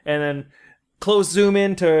me." And then close zoom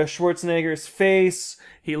into Schwarzenegger's face.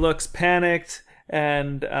 He looks panicked,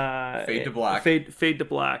 and fade to black. Fade to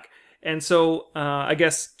black. And so, I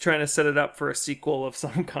guess trying to set it up for a sequel of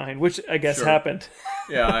some kind, which I guess happened.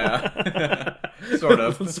 Yeah. Sort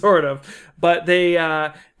of. Sort of. But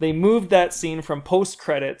they moved that scene from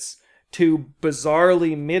post-credits to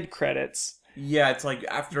bizarrely mid-credits. Yeah, it's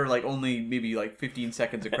after only maybe 15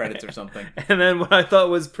 seconds of credits or something. And then what I thought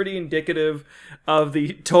was pretty indicative of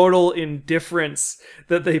the total indifference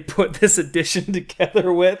that they put this edition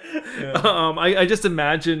together with. Yeah. I just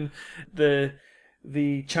imagine the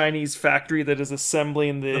Chinese factory that is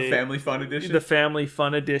assembling the Family Fun edition. The Family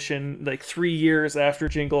Fun edition, 3 years after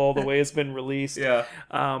Jingle All the Way has been released. Yeah.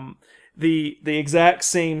 The exact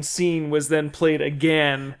same scene was then played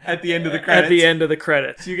again at the end of the credits. At the end of the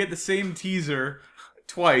credits. So you get the same teaser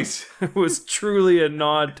twice. It was truly a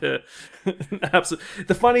nod to absolute.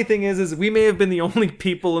 The funny thing is we may have been the only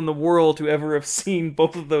people in the world to ever have seen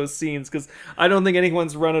both of those scenes, because I don't think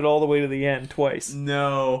anyone's run it all the way to the end twice.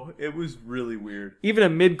 No, it was really weird. Even a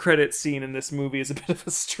mid-credit scene in this movie is a bit of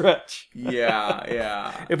a stretch.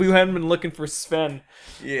 Yeah. If we hadn't been looking for Sven.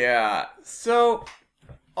 Yeah. So,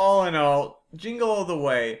 all in all, Jingle All the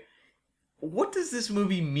Way. What does this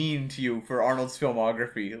movie mean to you for Arnold's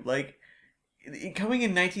filmography? Like, coming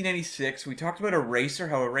in 1996, we talked about Eraser,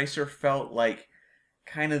 how Eraser felt like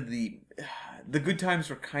kind of the good times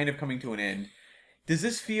were kind of coming to an end. Does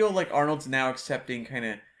this feel like Arnold's now accepting kind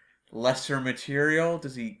of lesser material?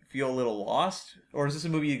 Does he feel a little lost? Or is this a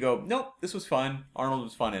movie you go, nope, this was fun, Arnold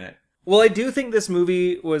was fun in it? Well, I do think this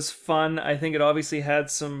movie was fun. I think it obviously had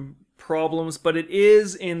some problems, but it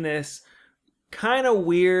is in this kind of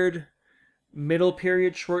weird middle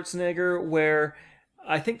period Schwarzenegger where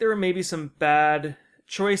I think there were maybe some bad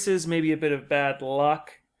choices, maybe a bit of bad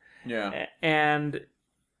luck. Yeah. And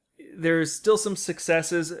there's still some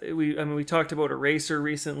successes. We talked about Eraser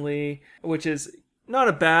recently, which is not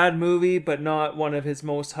a bad movie, but not one of his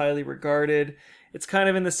most highly regarded. It's kind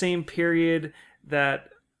of in the same period that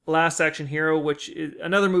Last Action Hero, which is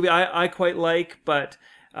another movie I quite like, but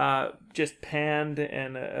just panned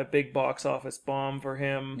and a big box office bomb for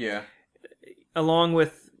him. Yeah. Along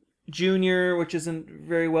with Junior, which isn't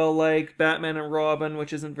very well liked, Batman and Robin,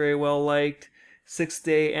 which isn't very well liked, Sixth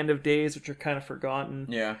Day, End of Days, which are kind of forgotten.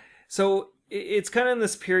 Yeah. So it's kind of in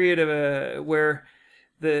this period of where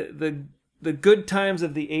the good times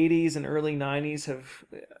of the 80s and early 90s have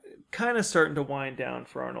kind of starting to wind down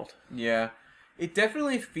for Arnold. Yeah. It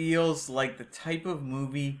definitely feels like the type of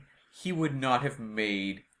movie he would not have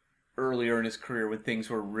made earlier in his career when things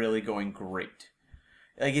were really going great.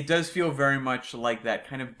 Like, it does feel very much like that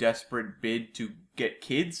kind of desperate bid to get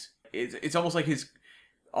kids. It's almost like his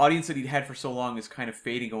audience that he'd had for so long is kind of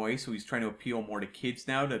fading away, so he's trying to appeal more to kids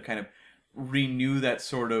now to kind of renew that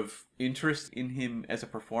sort of interest in him as a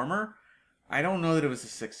performer. I don't know that it was a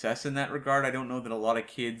success in that regard. I don't know that a lot of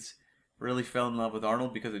kids really fell in love with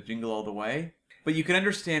Arnold because of Jingle All the Way. But you can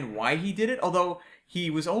understand why he did it, although he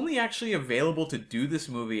was only actually available to do this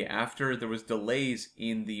movie after there was delays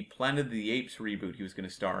in the Planet of the Apes reboot he was going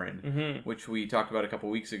to star in, which we talked about a couple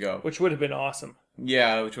weeks ago. Which would have been awesome.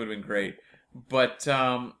 Yeah, which would have been great. But,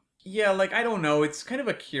 yeah, like, I don't know. It's kind of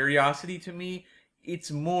a curiosity to me. It's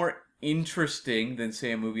more interesting than,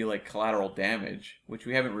 say, a movie like Collateral Damage, which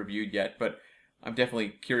we haven't reviewed yet, but I'm definitely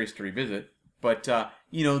curious to revisit. But,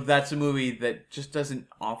 you know, that's a movie that just doesn't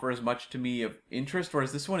offer as much to me of interest,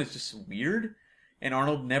 whereas this one is just weird, and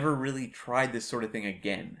Arnold never really tried this sort of thing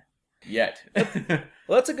again. Yet. Well,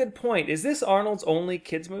 that's a good point. Is this Arnold's only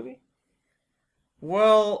kids movie?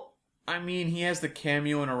 Well, I mean, he has the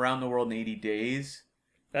cameo in Around the World in 80 Days.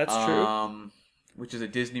 That's true. Which is a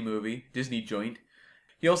Disney movie, Disney joint.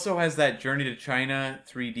 He also has that Journey to China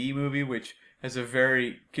 3D movie, which has a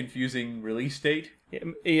very confusing release date.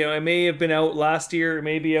 You know, it may have been out last year, it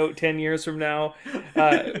may be out 10 years from now.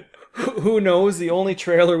 Who knows? The only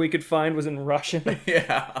trailer we could find was in Russian.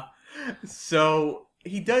 Yeah. So,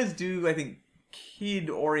 he does do, I think,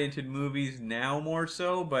 kid-oriented movies now more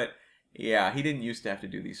so, but yeah, he didn't used to have to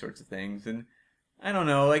do these sorts of things. And I don't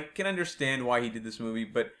know, I can understand why he did this movie,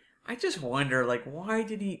 but I just wonder, like, why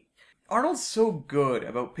did he... Arnold's so good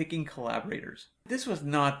about picking collaborators. This was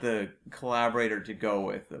not the collaborator to go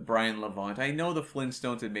with, Brian Levant. I know the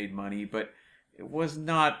Flintstones had made money, but it was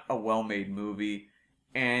not a well-made movie.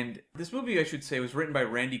 And this movie, I should say, was written by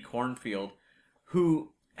Randy Kornfield,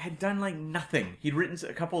 who had done, like, nothing. He'd written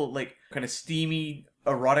a couple, like, kind of steamy,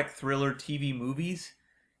 erotic thriller TV movies.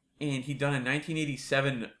 And he'd done a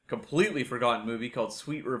 1987 completely forgotten movie called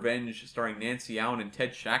Sweet Revenge, starring Nancy Allen and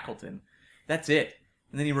Ted Shackleton. That's it.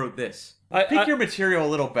 And then he wrote this. Pick your material a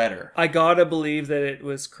little better. I gotta believe that it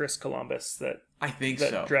was Chris Columbus that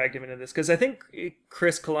dragged him into this. Because I think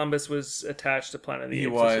Chris Columbus was attached to Planet of the Apes. He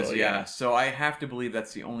was, as well, yeah. So I have to believe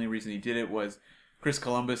that's the only reason he did it was Chris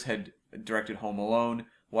Columbus had directed Home Alone.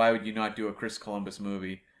 Why would you not do a Chris Columbus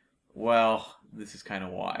movie? Well, this is kind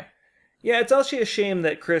of why. Yeah, it's actually a shame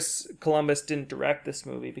that Chris Columbus didn't direct this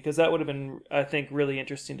movie, because that would have been, I think, really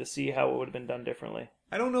interesting to see how it would have been done differently.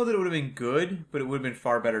 I don't know that it would have been good, but it would have been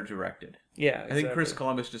far better directed. Yeah, exactly. I think Chris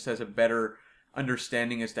Columbus just has a better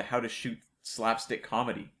understanding as to how to shoot slapstick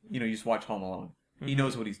comedy. You know, you just watch Home Alone. Mm-hmm. He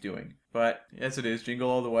knows what he's doing. But, as it is, Jingle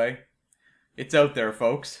All the Way. It's out there,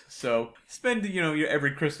 folks. So, spend, you know, your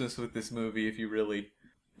every Christmas with this movie if you really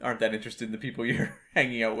aren't that interested in the people you're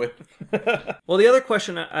hanging out with. Well, the other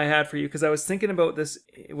question I had for you, because I was thinking about this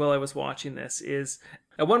while I was watching this, is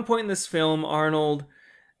at one point in this film, Arnold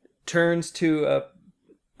turns to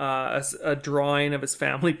a drawing of his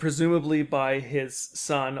family, presumably by his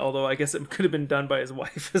son, although I guess it could have been done by his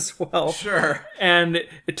wife as well. Sure. And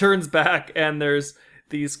it turns back, and there's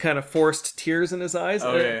these kind of forced tears in his eyes.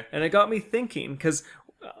 Okay. And it got me thinking, because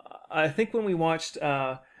I think when we watched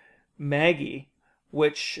Maggie,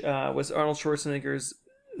 which was Arnold Schwarzenegger's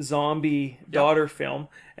zombie daughter film,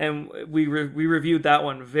 and we reviewed that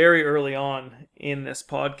one very early on in this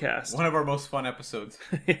podcast. One of our most fun episodes.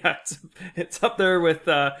 Yeah, it's up there with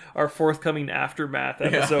our forthcoming Aftermath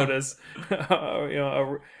episode as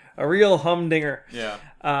a real humdinger. Yeah.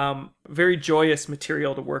 Very joyous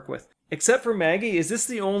material to work with. Except for Maggie, is this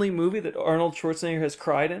the only movie that Arnold Schwarzenegger has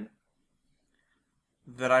cried in?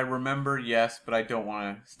 That I remember, yes, but I don't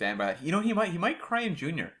want to stand by that. You know, he might cry in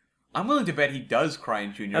Junior. I'm willing to bet he does cry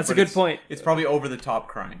in Junior. That's a good point. It's probably over the top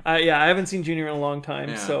crying. Yeah, I haven't seen Junior in a long time,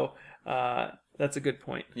 Yeah. so that's a good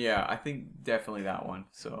point. Yeah, I think definitely that one.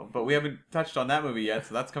 But we haven't touched on that movie yet,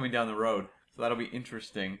 so that's coming down the road. So that'll be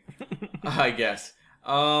interesting, I guess.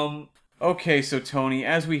 Okay, so Tony,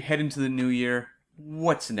 as we head into the new year,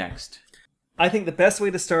 what's next? I think the best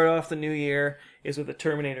way to start off the new year is with a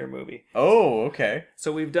Terminator movie. Oh, okay.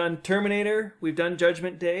 So we've done Terminator, we've done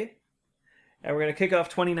Judgment Day, and we're going to kick off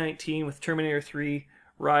 2019 with Terminator 3,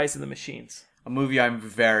 Rise of the Machines. A movie I'm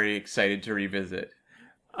very excited to revisit.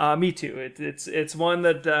 Me too. It's one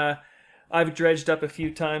that I've dredged up a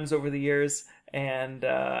few times over the years, and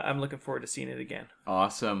I'm looking forward to seeing it again.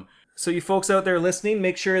 Awesome. So you folks out there listening,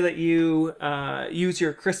 make sure that you use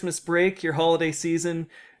your Christmas break, your holiday season,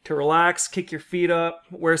 to relax, kick your feet up,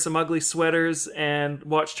 wear some ugly sweaters, and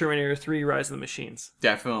watch Terminator 3, Rise of the Machines.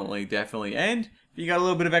 Definitely, definitely. And if you got a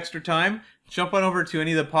little bit of extra time, jump on over to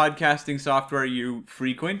any of the podcasting software you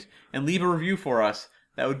frequent and leave a review for us.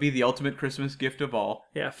 That would be the ultimate Christmas gift of all.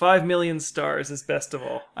 Yeah, 5 million stars is best of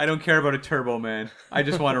all. I don't care about a Turbo Man. I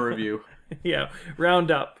just want a review. Yeah, round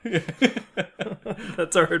up.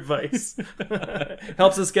 That's our advice.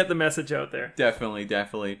 Helps us get the message out there. Definitely,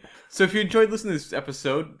 definitely. So if you enjoyed listening to this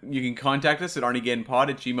episode, you can contact us at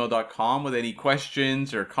arniegeddonpod@gmail.com with any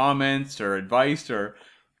questions or comments or advice or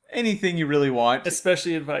anything you really want.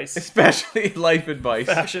 Especially advice. Especially life advice.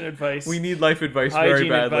 Fashion advice. We need life advice Hygiene very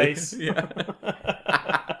badly. advice. Yeah.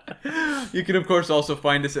 You can, of course, also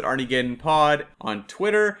find us at ArnieGeddonPod on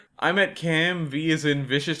Twitter. I'm at Cam, V as in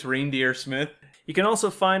Vicious Reindeer Smith. You can also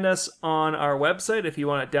find us on our website if you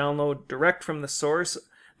want to download direct from the source.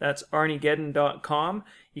 That's arniegeddon.com.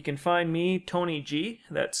 You can find me, Tony G.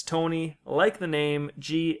 That's Tony, like the name,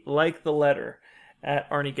 G, like the letter, at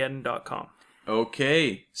arniegeddon.com.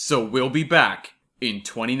 Okay, so we'll be back in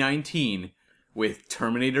 2019 with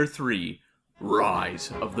Terminator 3,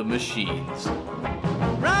 Rise of the Machines.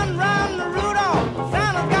 Run, run,